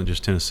country. It wasn't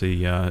just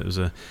Tennessee. It was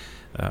a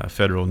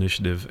federal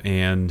initiative,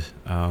 and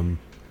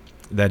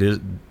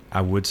I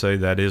would say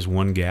that is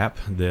one gap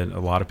that a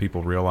lot of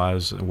people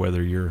realize,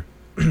 whether you're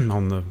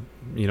on the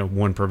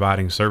one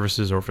providing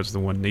services or if it's the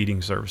one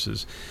needing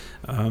services.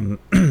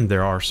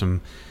 There are some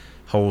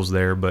holes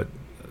there, but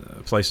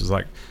places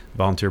like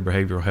volunteer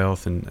behavioral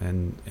health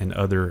and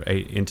other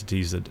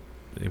entities that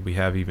we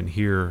have even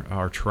here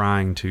are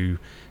trying to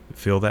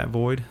fill that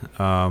void.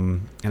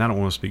 And I don't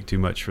want to speak too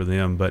much for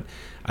them, but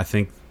I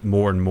think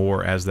more and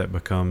more as that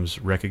becomes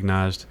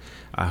recognized,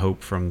 I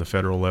hope from the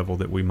federal level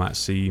that we might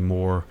see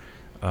more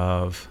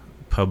of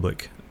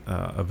public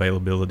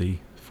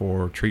availability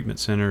for treatment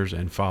centers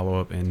and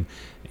follow-up and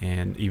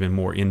even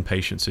more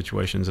inpatient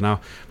situations. And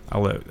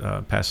I'll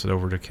let pass it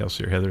over to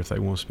Kelsey or Heather if they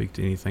want to speak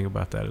to anything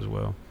about that as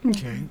well.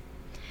 Okay.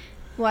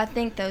 Well, I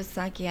think those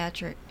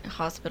psychiatric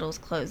hospitals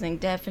closing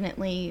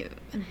definitely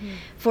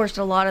forced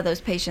a lot of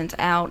those patients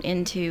out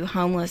into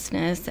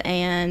homelessness,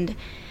 and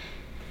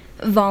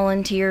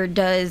Volunteer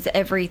does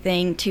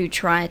everything to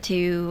try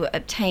to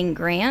obtain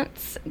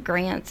grants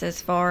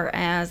as far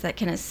as that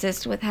can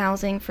assist with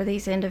housing for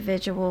these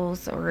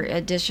individuals or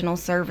additional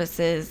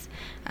services,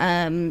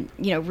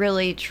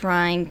 really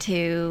trying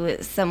to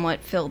somewhat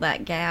fill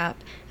that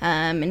gap.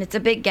 And it's a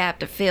big gap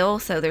to fill,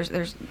 so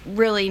there's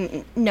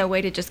really no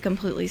way to just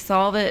completely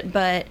solve it,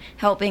 but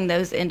helping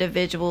those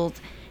individuals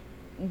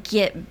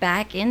get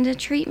back into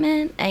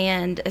treatment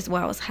and as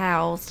well as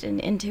housed and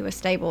into a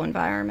stable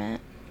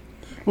environment.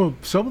 Well,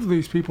 some of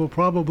these people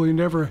probably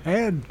never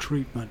had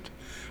treatment.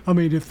 I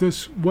mean, if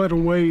this went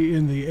away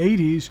in the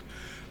 80s,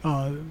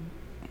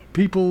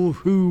 people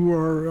who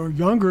are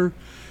younger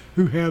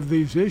who have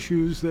these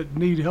issues that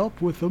need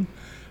help with them,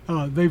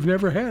 they've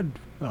never had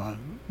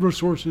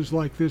resources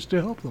like this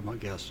to help them, I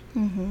guess.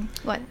 Mm-hmm.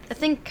 Well, I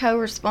think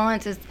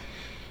co-response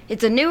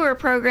it's a newer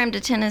program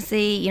to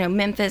Tennessee. You know,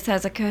 Memphis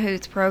has a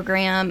Cahoots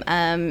program.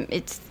 I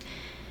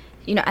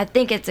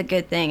think it's a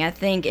good thing. I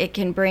think it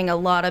can bring a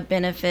lot of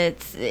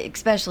benefits,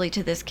 especially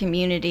to this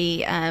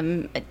community.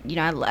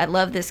 I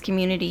love this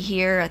community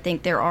here. I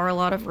think there are a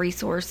lot of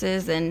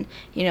resources, and,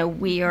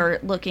 we are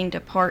looking to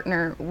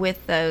partner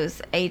with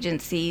those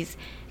agencies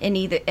in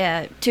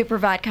either to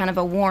provide kind of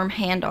a warm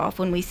handoff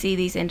when we see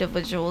these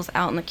individuals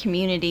out in the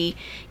community,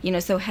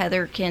 so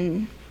Heather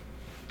can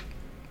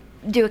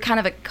do a kind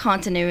of a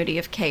continuity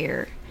of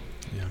care.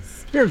 Yeah.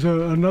 Here's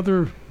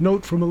another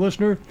note from a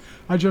listener.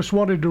 I just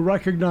wanted to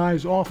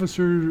recognize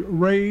Officers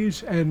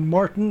Reyes and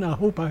Martin. I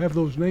hope I have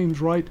those names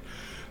right.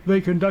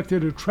 They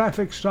conducted a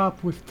traffic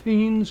stop with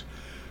teens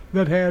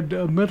that had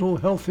mental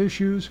health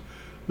issues.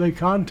 They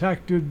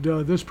contacted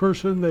this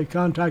person. They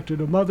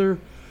contacted a mother,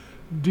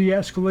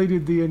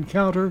 de-escalated the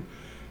encounter,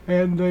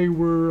 and they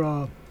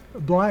were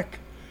black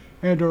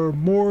and are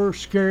more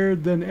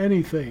scared than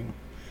anything.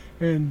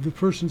 And the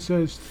person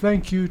says,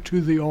 thank you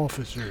to the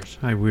officers.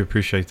 Hey, we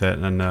appreciate that.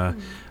 And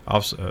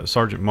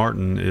Sergeant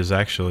Martin is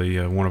actually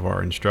one of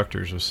our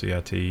instructors with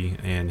CIT,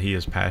 and he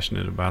is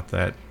passionate about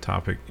that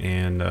topic.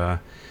 And I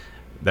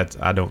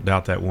don't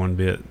doubt that one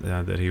bit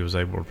that he was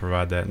able to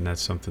provide that. And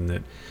that's something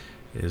that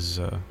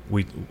is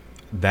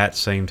that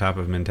same type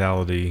of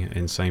mentality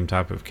and same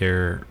type of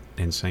care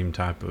and same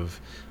type of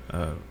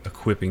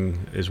equipping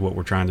is what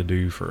we're trying to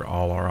do for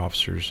all our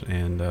officers.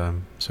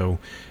 And so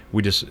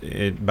we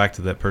back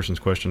to that person's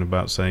question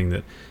about saying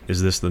that,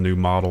 is this the new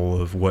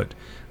model of what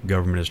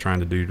government is trying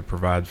to do to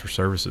provide for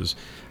services?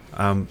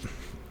 We're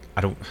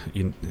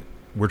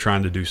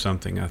trying to do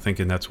something, I think,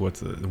 and that's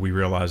what we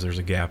realize there's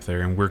a gap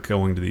there, and we're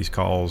going to these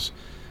calls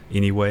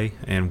anyway,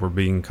 and we're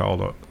being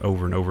called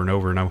over and over and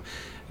over. And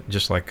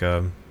just like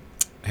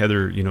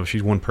Heather,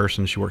 she's one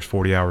person, she works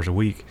 40 hours a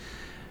week.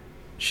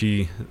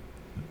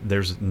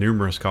 There's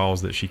numerous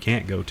calls that she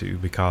can't go to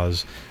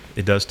because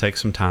it does take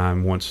some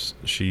time once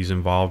she's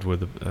involved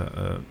with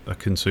a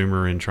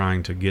consumer and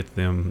trying to get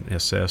them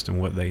assessed and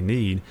what they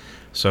need.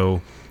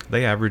 So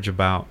they average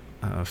about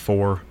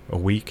 4 a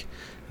week,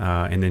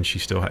 and then she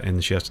has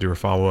to do her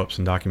follow-ups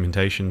and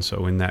documentation.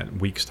 So in that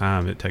week's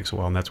time, it takes a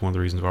while, and that's one of the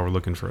reasons why we're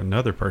looking for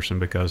another person,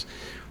 because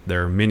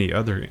there are many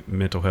other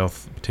mental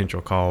health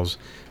potential calls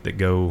that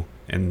go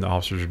and the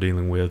officers are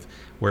dealing with,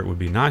 where it would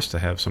be nice to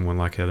have someone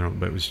like Heather,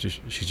 but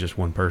she's just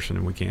one person,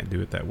 and we can't do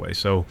it that way.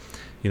 So,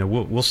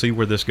 we'll see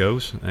where this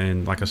goes.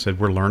 And like I said,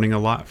 we're learning a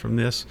lot from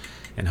this,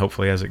 and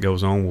hopefully as it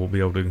goes on, we'll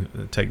be able to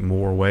take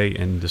more away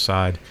and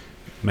decide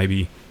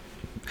maybe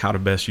how to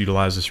best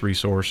utilize this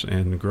resource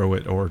and grow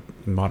it or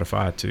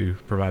modify it to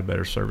provide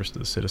better service to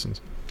the citizens.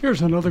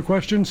 Here's another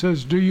question.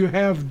 Says, do you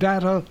have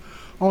data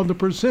on the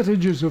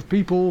percentages of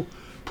people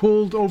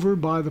pulled over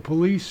by the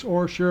police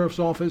or sheriff's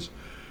office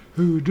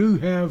who do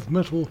have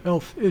mental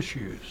health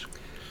issues?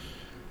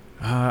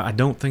 I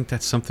don't think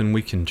that's something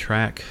we can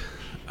track.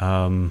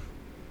 I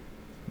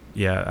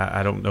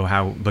don't know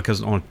how,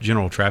 because on a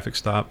general traffic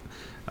stop,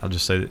 I'll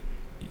just say that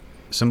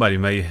somebody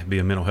may be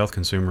a mental health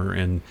consumer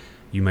and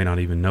you may not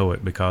even know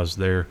it because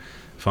they're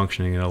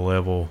functioning at a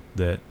level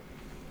that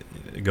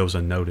goes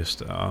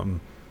unnoticed.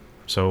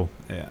 So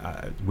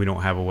we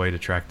don't have a way to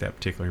track that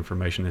particular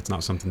information. It's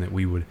not something that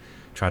we would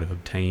try to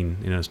obtain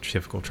in a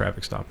typical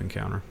traffic stop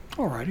encounter.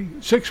 All righty.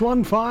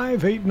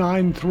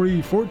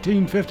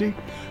 615-893-1450.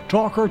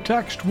 Talk or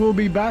text. We'll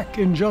be back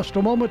in just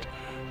a moment.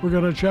 We're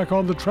going to check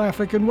on the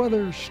traffic and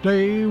weather.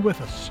 Stay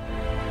with us.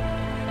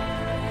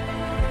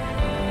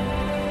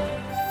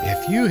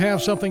 If you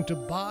have something to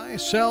buy,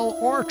 sell,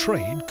 or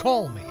trade,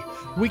 call me.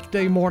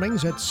 Weekday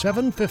mornings at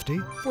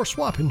 7:50 for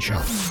Swap and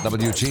Shop.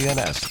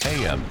 WGNS,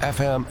 AM,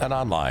 FM, and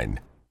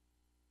online.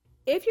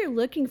 If you're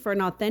looking for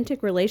an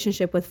authentic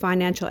relationship with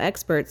financial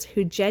experts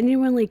who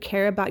genuinely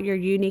care about your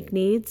unique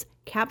needs,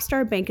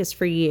 Capstar Bank is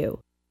for you.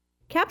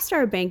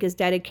 Capstar Bank is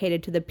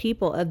dedicated to the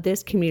people of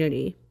this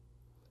community.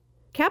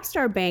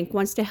 Capstar Bank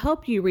wants to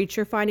help you reach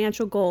your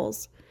financial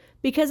goals,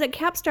 because at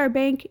Capstar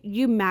Bank,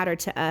 you matter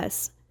to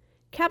us.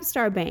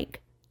 Capstar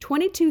Bank,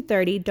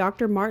 2230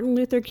 Dr. Martin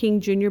Luther King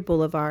Jr.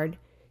 Boulevard,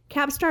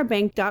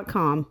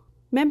 capstarbank.com.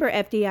 Member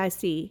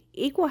FDIC,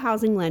 Equal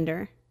Housing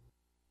Lender.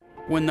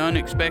 When the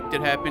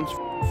unexpected happens,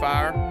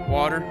 fire,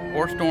 water,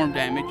 or storm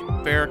damage,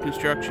 Farrah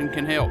Construction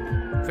can help.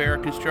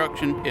 Farrah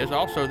Construction is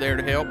also there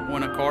to help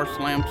when a car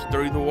slams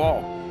through the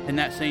wall, and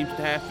that seems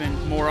to happen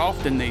more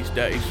often these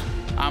days.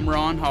 I'm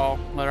Ron Hall.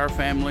 Let our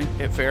family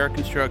at Farrah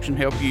Construction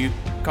help you.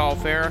 Call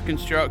Farrah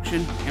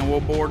Construction and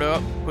we'll board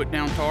up, put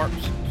down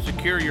tarps,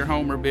 secure your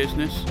home or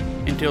business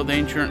until the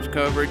insurance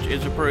coverage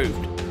is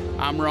approved.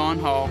 I'm Ron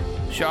Hall.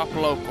 Shop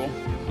local.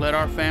 Let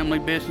our family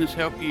business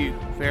help you.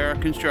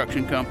 Farrah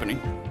Construction Company.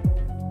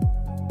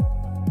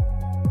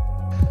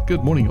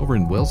 Good morning. Over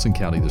in Wilson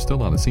County, they're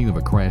still on the scene of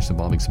a crash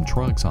involving some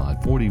trucks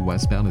on 40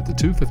 westbound at the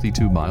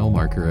 252-mile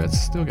marker. It's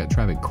still got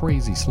traffic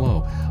crazy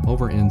slow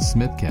over in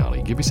Smith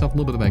County. Give yourself a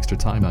little bit of extra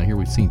time out here.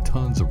 We've seen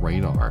tons of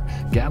radar.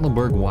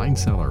 Gatlinburg Wine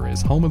Cellar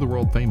is home of the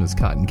world-famous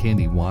cotton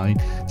candy wine.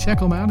 Check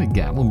them out at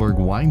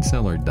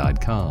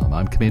GatlinburgWineCellar.com.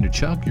 I'm Commander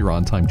Chuck. You're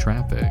on-time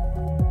traffic.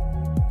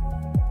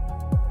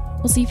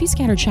 We'll see a few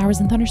scattered showers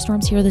and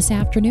thunderstorms here this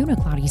afternoon. A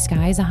cloudy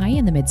skies, a high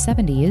in the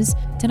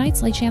mid-70s. Tonight,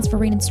 slight chance for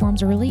rain and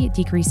storms early,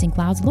 decreasing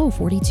clouds, low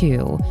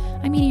 42.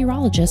 I'm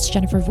meteorologist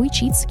Jennifer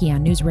Wojcicki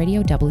on News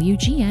Radio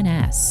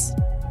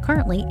WGNS.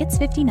 Currently, it's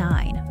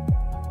 59.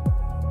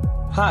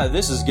 Hi,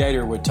 this is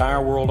Gator with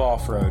Tire World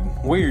Off-Road.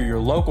 We are your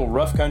local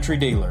rough country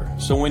dealer.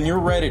 So when you're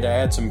ready to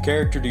add some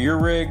character to your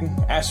rig,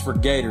 ask for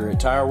Gator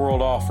at Tire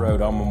World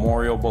Off-Road on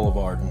Memorial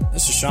Boulevard.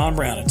 This is Sean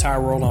Brown at Tire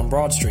World on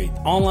Broad Street.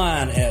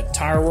 Online at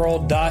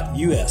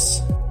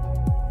tireworld.us.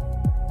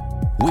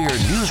 We're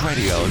News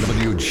Radio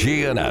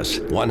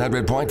WGNS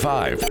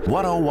 100.5,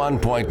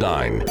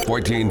 101.9,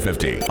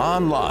 1450.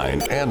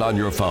 Online and on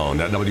your phone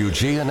at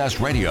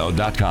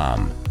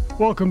WGNSradio.com.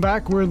 Welcome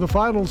back. We're in the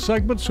final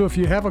segment, so if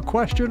you have a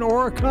question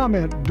or a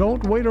comment,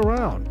 don't wait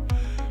around.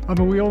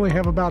 We only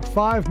have about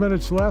 5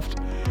 minutes left.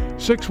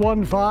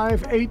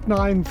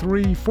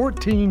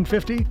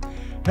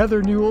 615-893-1450.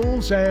 Heather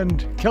Newells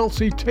and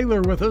Kelsey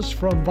Taylor with us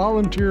from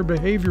Volunteer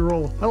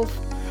Behavioral Health.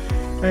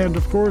 And,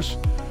 of course,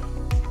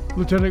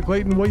 Lieutenant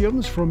Clayton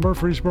Williams from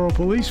Murfreesboro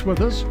Police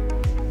with us.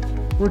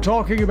 We're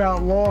talking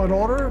about law and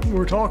order.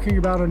 We're talking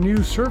about a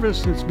new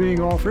service that's being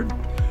offered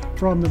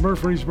from the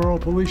Murfreesboro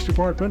Police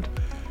Department.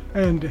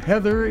 And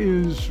Heather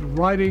is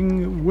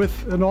riding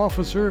with an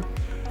officer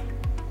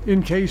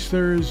in case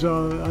there's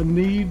a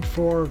need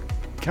for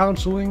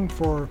counseling,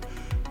 for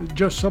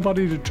just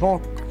somebody to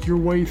talk your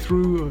way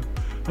through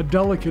a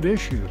delicate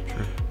issue.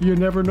 Sure. You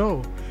never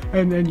know.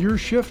 And your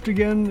shift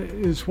again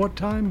is what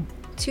time?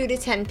 2 to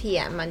 10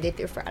 p.m. Monday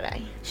through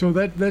Friday. So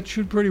that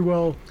should pretty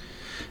well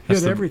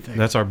hit everything.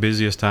 That's our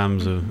busiest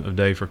times of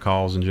day for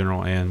calls in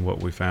general, and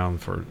what we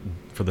found for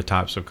the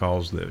types of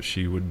calls that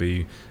she would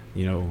be,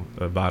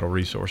 a vital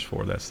resource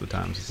for. That's the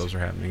times that those are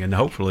happening. And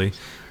hopefully,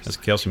 as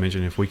Kelsey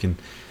mentioned, if we can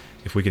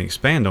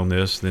expand on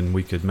this, then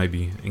we could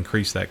maybe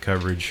increase that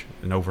coverage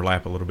and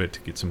overlap a little bit to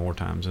get some more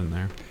times in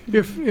there.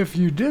 If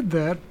you did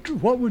that,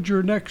 what would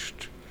your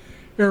next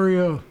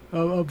area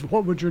of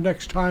what would your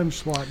next time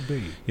slot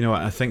be?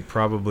 I think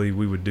probably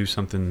we would do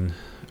something.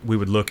 We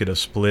would look at a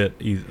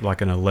split, like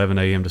an 11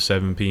 a.m. to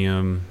 7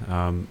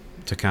 p.m.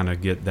 To kind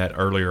of get that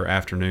earlier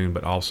afternoon,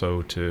 but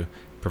also to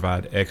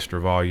provide extra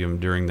volume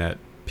during that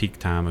peak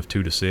time of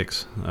 2 to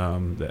 6.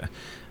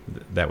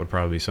 That would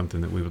probably be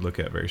something that we would look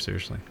at very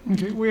seriously.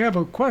 Okay, we have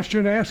a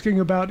question asking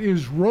about,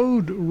 is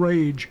road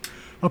rage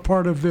a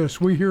part of this?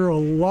 We hear a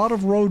lot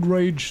of road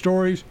rage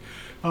stories.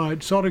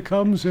 It sort of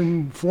comes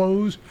and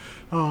flows.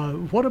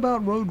 What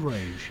about road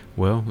rage?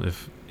 Well,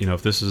 if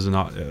this is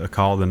a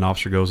call that an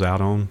officer goes out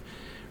on,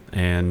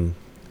 and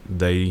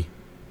they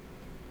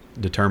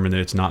determine that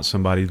it's not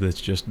somebody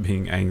that's just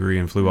being angry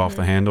and flew off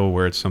the handle,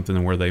 where it's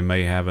something where they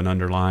may have an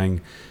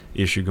underlying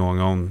issue going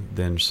on,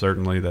 then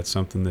certainly that's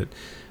something that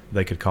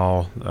they could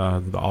call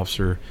the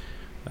officer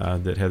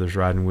that Heather's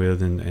riding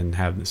with and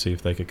have see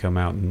if they could come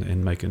out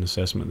and make an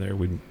assessment there.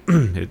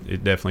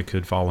 It definitely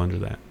could fall under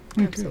that.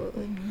 Okay.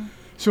 Absolutely.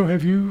 So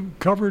have you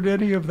covered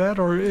any of that,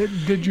 or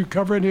did you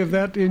cover any of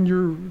that in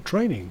your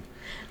training?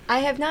 I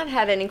have not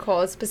had any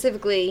calls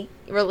specifically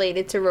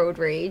related to road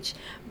rage,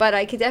 but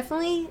I could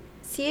definitely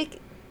see it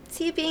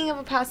being of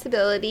a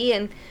possibility.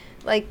 And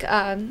like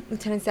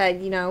Lieutenant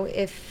said,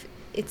 if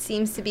it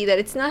seems to be that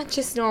it's not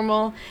just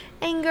normal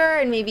anger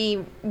and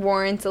maybe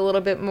warrants a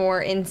little bit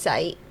more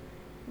insight,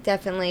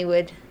 definitely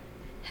would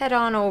head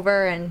on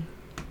over and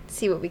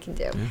see what we can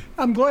do. Yeah.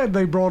 I'm glad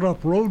they brought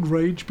up road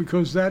rage,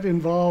 because that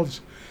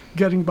involves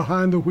getting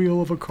behind the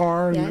wheel of a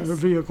car and a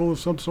vehicle of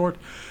some sort.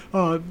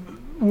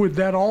 Would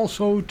that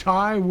also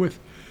tie with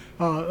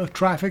a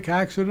traffic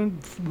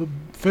accident,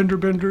 fender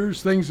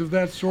benders, things of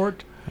that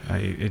sort?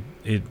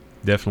 It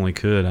definitely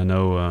could. I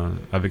know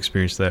I've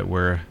experienced that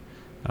where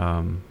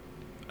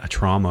a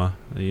trauma,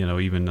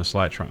 even a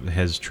slight trauma,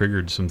 has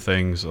triggered some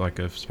things, like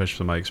especially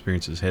somebody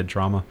experiences head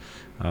trauma.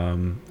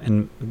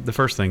 And the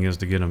first thing is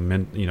to get them,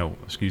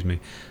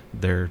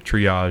 they're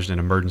triaged in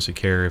emergency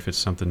care if it's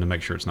something, to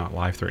make sure it's not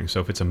life-threatening. So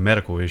if it's a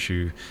medical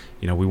issue,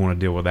 we want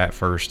to deal with that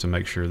first to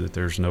make sure that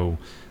there's no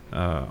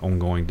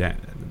ongoing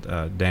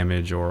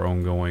damage or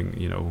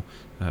ongoing,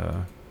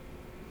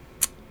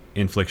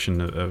 infliction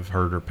of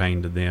hurt or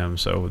pain to them.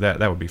 So that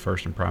would be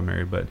first and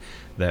primary, but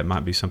that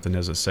might be something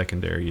as a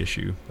secondary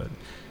issue. But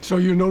so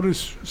you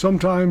notice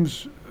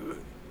sometimes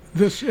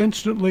this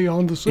instantly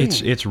on the scene.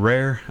 It's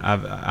rare.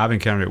 I've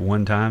encountered it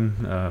one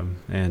time,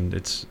 and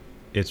it's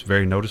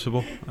very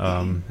noticeable,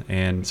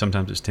 and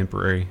sometimes it's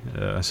temporary.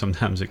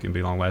 Sometimes it can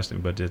be long lasting,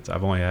 but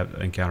I've only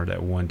encountered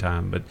that one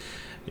time. But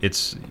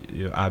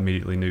I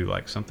immediately knew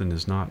like something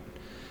is not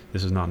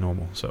this is not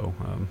normal. So,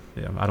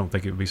 I don't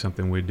think it would be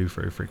something we'd do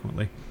very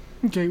frequently.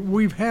 Okay,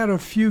 we've had a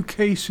few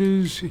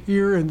cases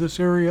here in this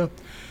area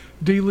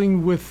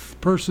dealing with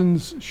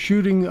persons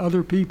shooting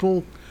other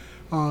people,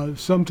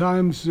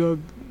 sometimes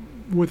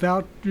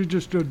without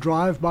just a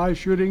drive-by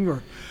shooting,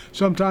 or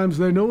sometimes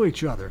they know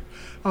each other.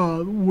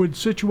 Would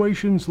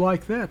situations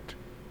like that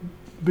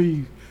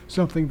be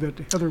something that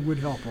Heather would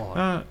help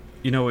on?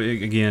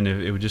 Again,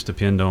 it would just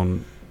depend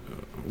on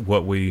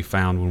what we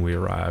found when we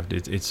arrived.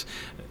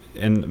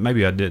 And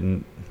maybe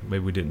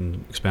we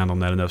didn't expound on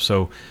that enough.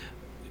 So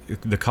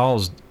the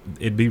calls,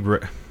 it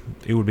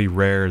would be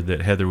rare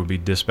that Heather would be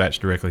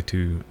dispatched directly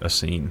to a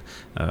scene.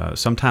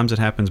 Sometimes it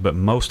happens, but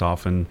most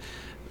often,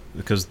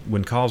 because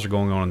when calls are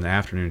going on in the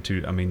afternoon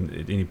too, I mean,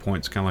 at any point,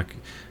 it's kind of like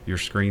your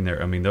screen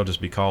there. I mean, there'll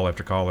just be call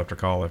after call after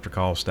call after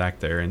call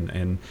stacked there,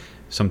 and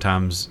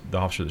sometimes the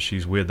officer that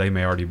she's with, they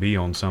may already be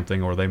on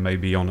something, or they may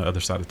be on the other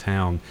side of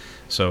town.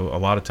 So a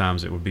lot of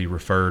times it would be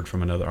referred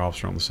from another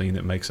officer on the scene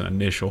that makes an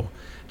initial,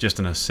 just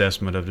an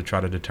assessment to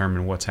try to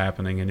determine what's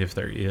happening and if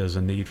there is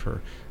a need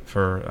for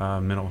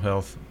mental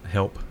health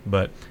help.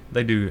 But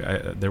they do,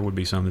 there would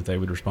be some that they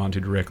would respond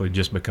to directly,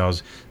 just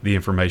because the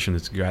information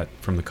that's got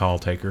from the call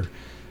taker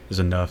is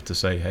enough to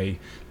say, hey,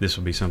 this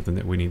will be something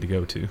that we need to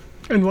go to.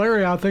 And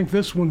Larry, I think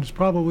this one's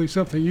probably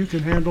something you can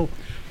handle.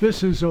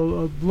 This is a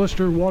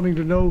listener wanting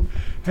to know,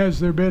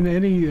 has there been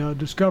any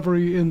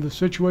discovery in the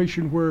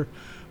situation where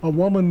a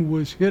woman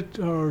was hit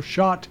or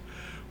shot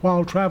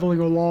while traveling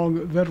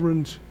along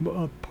Veterans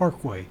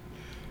Parkway?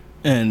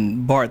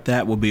 And Bart,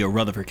 that will be a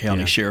Rutherford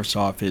County Sheriff's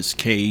Office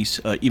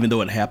case. Even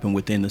though it happened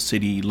within the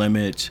city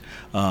limits,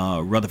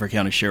 Rutherford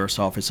County Sheriff's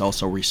Office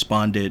also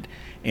responded,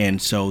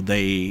 and so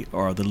they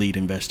are the lead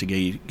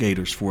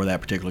investigators for that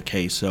particular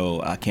case.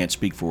 So I can't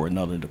speak for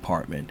another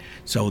department.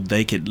 So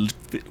they could,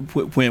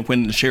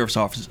 when the Sheriff's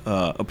Office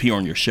appear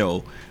on your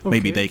show,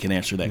 maybe they can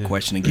answer that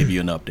question and give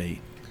you an update.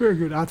 Very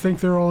good. I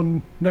think they're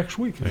on next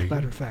week, as a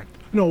matter of fact.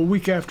 No, a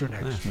week after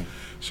next.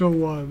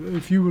 So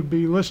if you would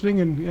be listening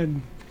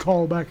and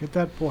call back at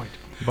that point.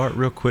 Bart,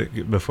 real quick,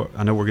 before,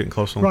 I know we're getting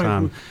close on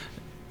time.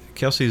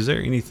 Kelsey, is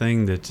there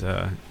anything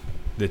that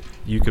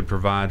you could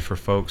provide for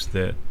folks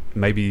that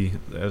maybe,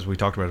 as we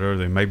talked about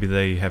earlier, maybe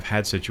they have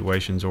had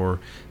situations,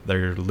 or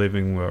they're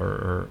living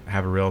or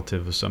have a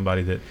relative of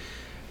somebody that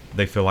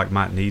they feel like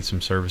might need some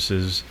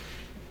services,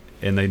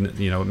 and they,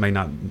 it may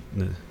not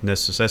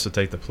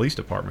necessitate the police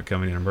department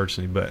coming in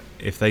emergency, but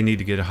if they need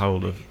to get a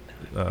hold of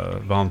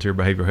volunteer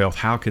behavioral health,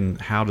 how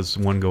does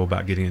one go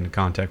about getting into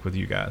contact with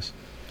you guys?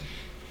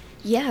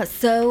 Yeah,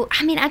 so,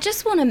 I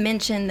just want to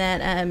mention that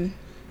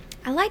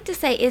I like to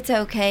say it's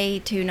okay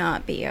to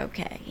not be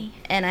okay.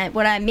 And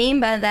what I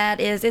mean by that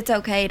is it's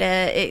okay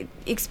to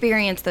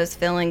experience those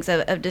feelings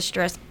of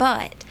distress,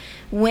 but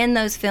when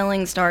those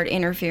feelings start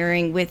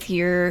interfering with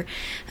your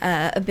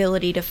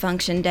ability to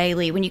function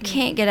daily, when you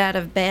can't get out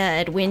of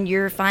bed, when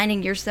you're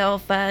finding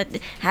yourself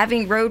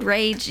having road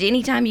rage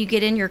anytime you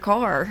get in your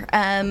car,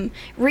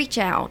 reach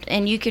out.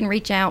 And you can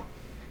reach out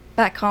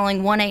by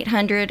calling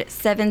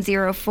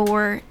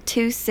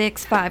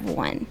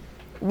 1-800-704-2651.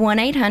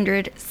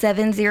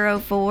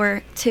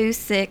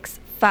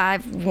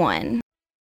 1-800-704-2651.